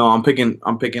 No, I'm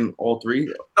picking all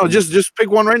 3. No, just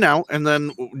pick one right now, and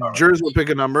then Jers will pick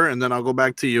a number, and then I'll go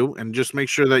back to you, and just make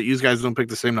sure that you guys don't pick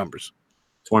the same numbers.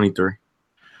 23.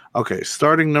 Okay,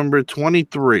 starting number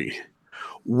 23.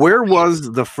 Where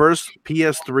was the first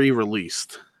PS3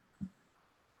 released?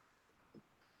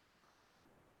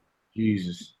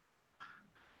 Jesus.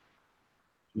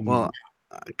 Well,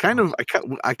 I kind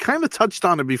of touched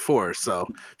on it before, so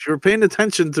if you were paying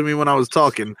attention to me when I was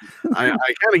talking, I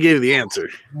kind of gave you the answer.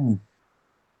 I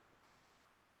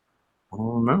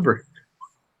don't remember.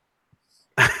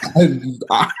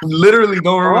 I literally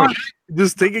don't remember.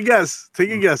 Just take a guess.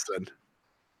 Take a guess then.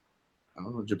 I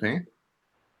don't know, Japan?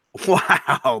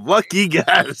 Wow, lucky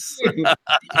guess.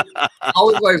 I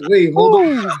was like, wait,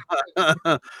 hold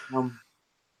on.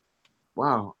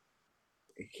 Wow.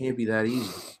 It can't be that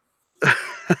easy.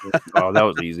 Oh, that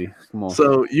was easy. Come on.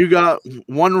 So you got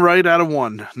 1 right out of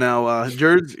 1. Now,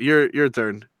 Jers, your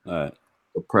turn. All right.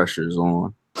 The pressure's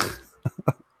on.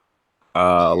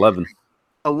 11.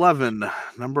 11.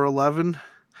 Number 11.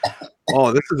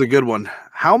 Oh, this is a good one.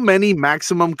 How many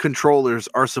maximum controllers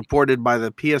are supported by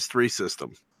the PS3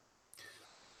 system?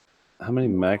 How many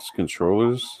max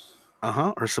controllers?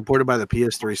 Are supported by the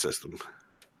PS3 system.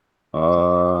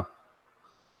 I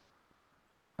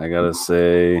gotta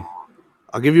say,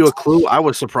 I'll give you a clue. I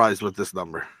was surprised with this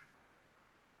number.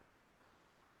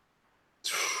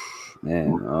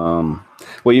 Man,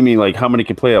 what you mean? Like how many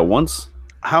can play at once?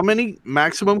 How many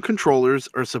maximum controllers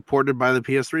are supported by the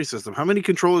PS3 system? How many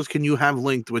controllers can you have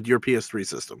linked with your PS3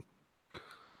 system?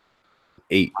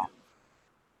 8.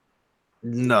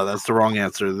 No, that's the wrong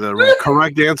answer. The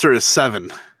correct answer is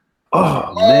 7.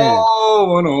 Oh man!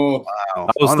 Oh no! Wow.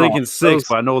 I was thinking 6,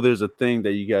 but I know there's a thing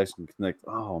that you guys can connect.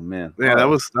 Oh man! Yeah, that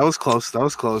was close. That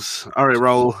was close. All right,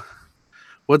 Raul.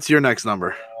 What's your next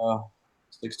number?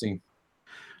 16.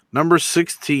 Number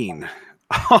 16.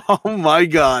 Oh my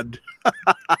God.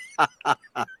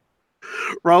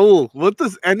 Raul, what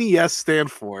does NES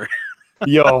stand for?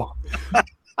 Yo.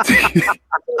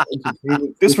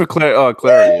 Just for clarity,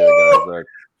 guys.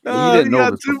 You didn't know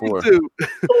this before.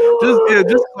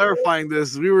 Just clarifying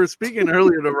this. We were speaking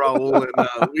earlier to Raul,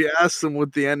 and we asked him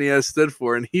what the NES stood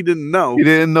for, and he didn't know. He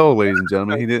didn't know, ladies and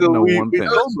gentlemen. He didn't know one thing.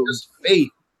 Just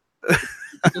faith.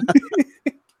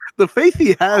 The faith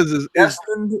he has is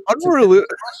unreal.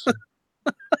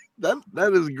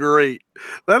 That is great.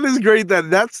 That is great.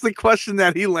 That's the question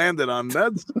that he landed on.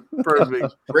 That's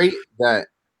perfect. Great that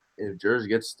if Jers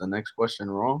gets the next question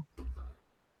wrong,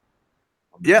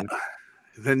 yeah,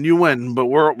 then you win. But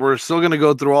we're still gonna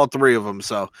go through all 3 of them.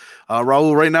 So,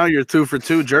 Raul, right now you're 2 for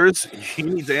 2. Jers, you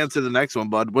need to answer the next one,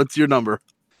 bud. What's your number?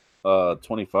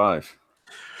 25.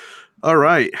 All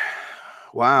right.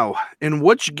 Wow. In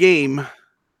which game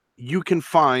you can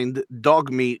find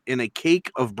dog meat in a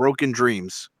cake of broken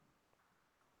dreams?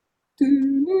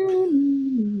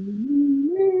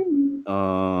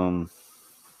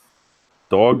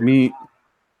 Dog meat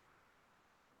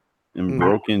and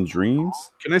broken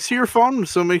dreams. Can I see your phone?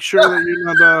 So make sure that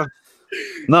you're not.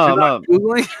 No, you're not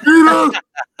Googling.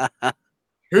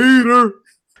 hater.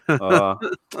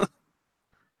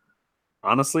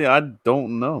 Honestly, I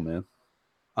don't know, man.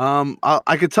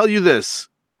 I could tell you this.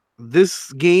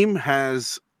 This game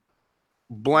has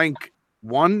blank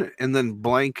 1 and then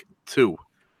blank 2.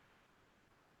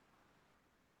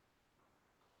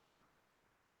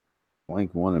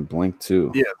 Blank 1 and blank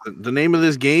 2. Yeah, the name of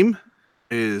this game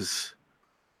is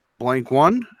blank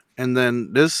 1, and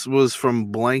then this was from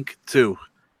blank 2.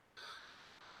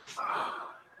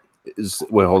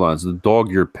 Wait, hold on. Is the dog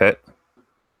your pet?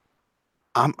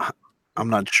 I'm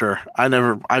not sure.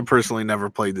 I personally never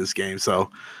played this game, so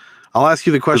I'll ask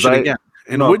you the question again.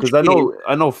 No, because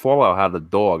I know Fallout had a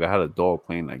dog. I had a dog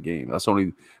playing that game. That's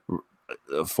only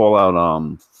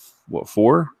Fallout. What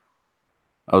 4?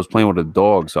 I was playing with a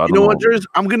dog, so I don't know. You know what, Jers?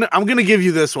 I'm gonna give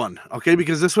you this one, okay?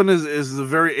 Because this one is a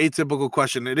very atypical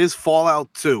question. It is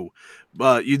Fallout 2,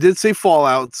 but you did say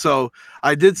Fallout, so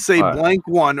I did say blank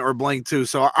 1 or blank 2.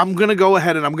 So I'm gonna go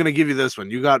ahead and I'm gonna give you this one.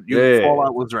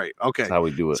 Fallout was right. Okay, that's how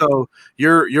we do it. So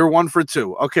you're 1 for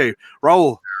 2. Okay,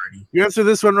 Raul, you answer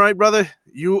this one right, brother.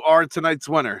 You are tonight's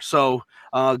winner. So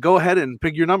go ahead and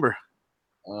pick your number.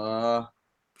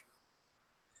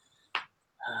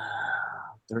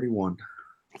 31.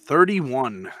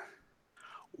 31.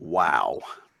 Wow.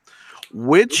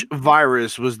 Which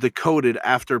virus was decoded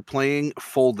after playing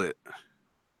Fold It?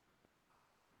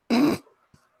 Can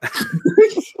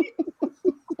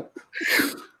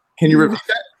you repeat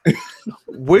that?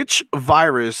 Which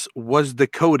virus was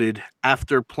decoded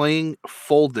after playing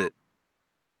Fold It?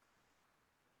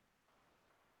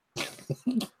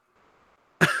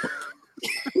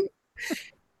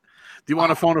 Do you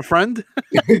want to phone a friend?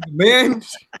 Man.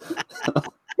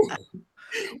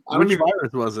 Which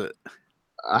virus was it?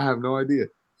 I have no idea.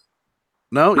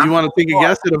 No? You want to take a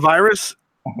guess at a virus?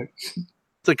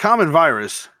 It's a common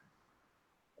virus.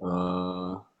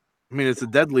 I mean, it's a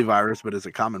deadly virus, but it's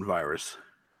a common virus.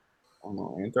 I don't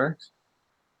know. Anthrax?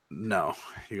 No,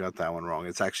 you got that one wrong.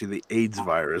 It's actually the AIDS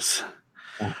virus.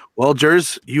 Well,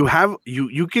 Jers, you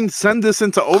can send this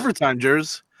into overtime,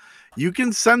 Jers. You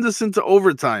can send this into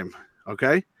overtime.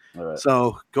 Okay. All right.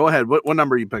 So go ahead. What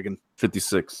number are you picking?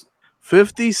 56.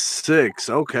 56.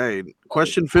 Okay.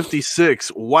 Question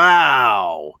 56.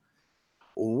 Wow.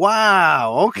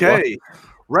 Okay. What?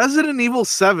 Resident Evil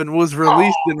 7 was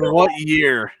released in what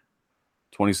year?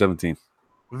 2017.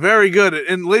 Very good.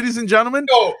 And ladies and gentlemen,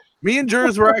 me and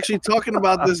Jers were actually talking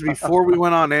about this before we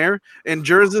went on air, and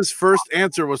Jers's first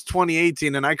answer was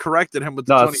 2018, and I corrected him with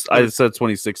the 2016. I said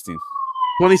 2016.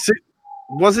 26.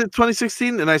 Was it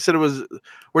 2016? And I said it was.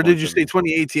 Or did you say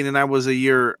 2018? And I was a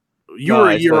year. You were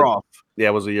a year off. Yeah,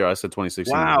 it was a year. I said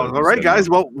 2016. Wow. All right, guys.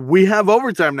 Well, we have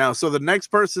overtime now. So the next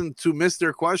person to miss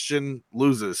their question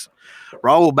loses.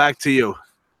 Raul, back to you.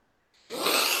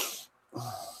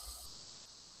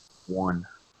 1.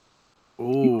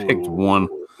 Ooh, he picked 1.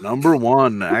 Number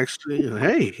 1. Actually,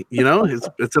 hey,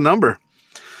 it's a number.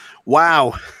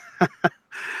 Wow.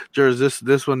 Jers,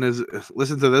 this one is.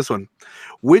 Listen to this one.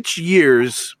 Which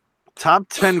year's top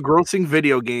 10 grossing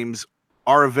video games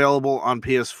are available on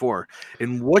PS4?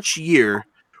 In which year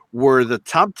were the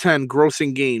top 10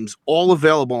 grossing games all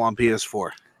available on PS4?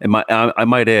 And I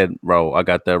might add, Raul, I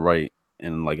got that right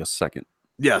in like a second.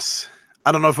 Yes.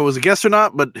 I don't know if it was a guess or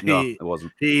not, but it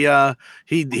wasn't. He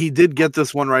did get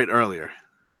this one right earlier.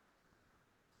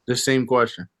 The same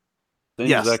question.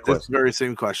 Yes, this very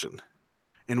same question.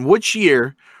 In which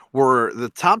year were the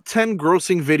top 10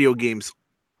 grossing video games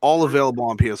all available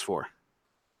on PS4?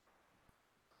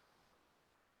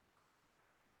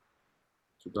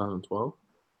 2012?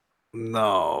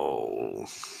 No.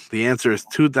 The answer is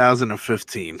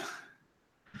 2015.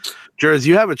 Jers,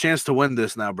 you have a chance to win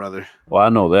this now, brother. Well, I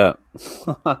know that.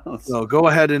 So go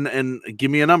ahead and give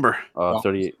me a number.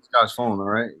 38. This guy's phone, all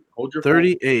right? Hold your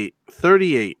 38. Phone.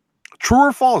 38. True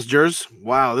or false, Jers?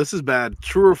 Wow, this is bad.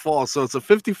 True or false? So it's a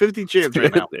 50-50 chance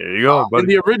right now. There you go, buddy. In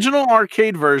the original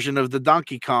arcade version of the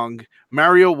Donkey Kong,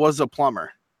 Mario was a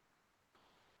plumber.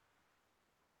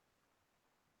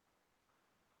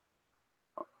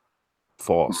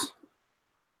 False.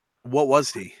 What was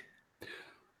he?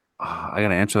 I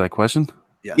gotta answer that question.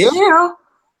 Yes. Yeah.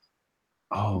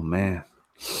 Oh man.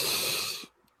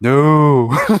 No.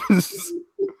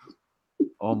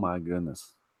 Oh my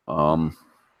goodness. I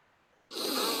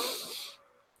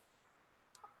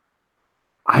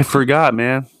forgot,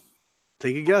 man.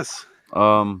 Take a guess.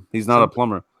 He's not a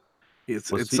plumber.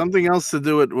 It's something else to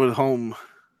do with home.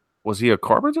 Was he a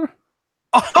carpenter?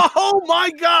 Oh my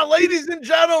God, ladies and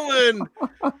gentlemen!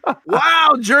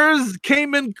 Wow, Jers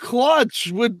came in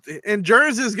clutch and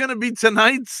Jers is going to be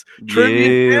tonight's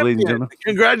trivia champion.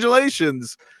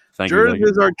 Congratulations! Thank Jers you.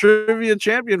 is our trivia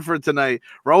champion for tonight.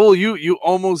 Raul, you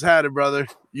almost had it, brother.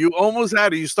 You almost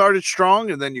had it. You started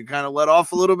strong and then you kind of let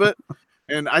off a little bit.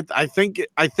 And I think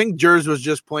Jers was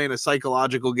just playing a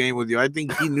psychological game with you. I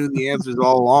think he knew the answers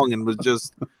all along and was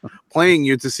just playing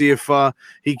you to see if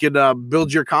he could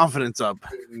build your confidence up.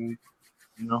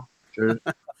 Sure.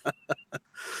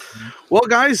 Well,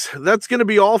 guys, that's going to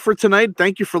be all for tonight.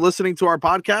 Thank you for listening to our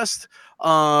podcast.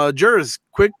 Jers,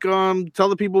 quick, tell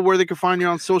the people where they can find you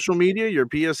on social media, your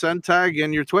PSN tag,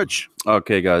 and your Twitch.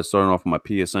 Okay, guys, starting off with my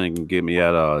PSN, you can get me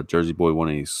at Jersey Boy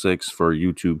 186 for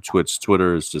YouTube, Twitch,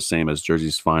 Twitter is the same as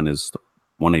Jersey's Finest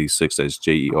 186. That's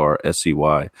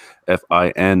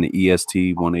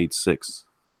JERSEYFINEST 186.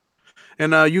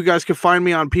 And you guys can find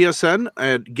me on PSN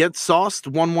at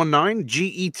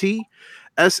GetSauced119,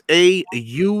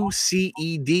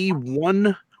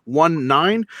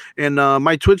 GETSAUCED119. And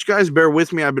my Twitch guys, bear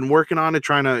with me. I've been working on it,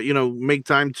 trying to make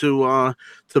time to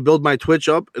build my Twitch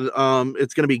up.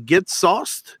 It's gonna be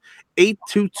GetSauced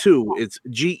 822. It's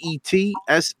GETSAUCED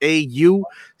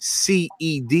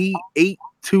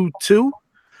 822.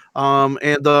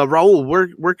 And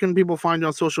Raul, where can people find you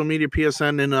on social media,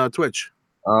 PSN and Twitch?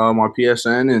 My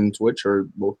PSN and Twitch are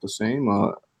both the same.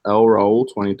 L Raul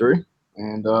 23,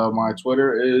 and my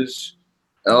Twitter is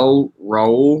L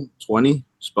Raul 20,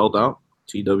 spelled out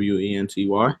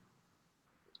TWENTY.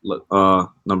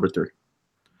 Number 3.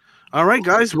 All right,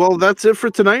 guys. Well, that's it for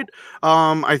tonight.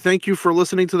 I thank you for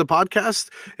listening to the podcast.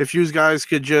 If you guys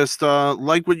could just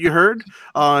like what you heard,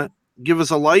 give us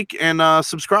a like and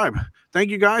subscribe. Thank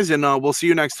you, guys, and we'll see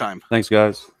you next time. Thanks,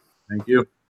 guys. Thank you.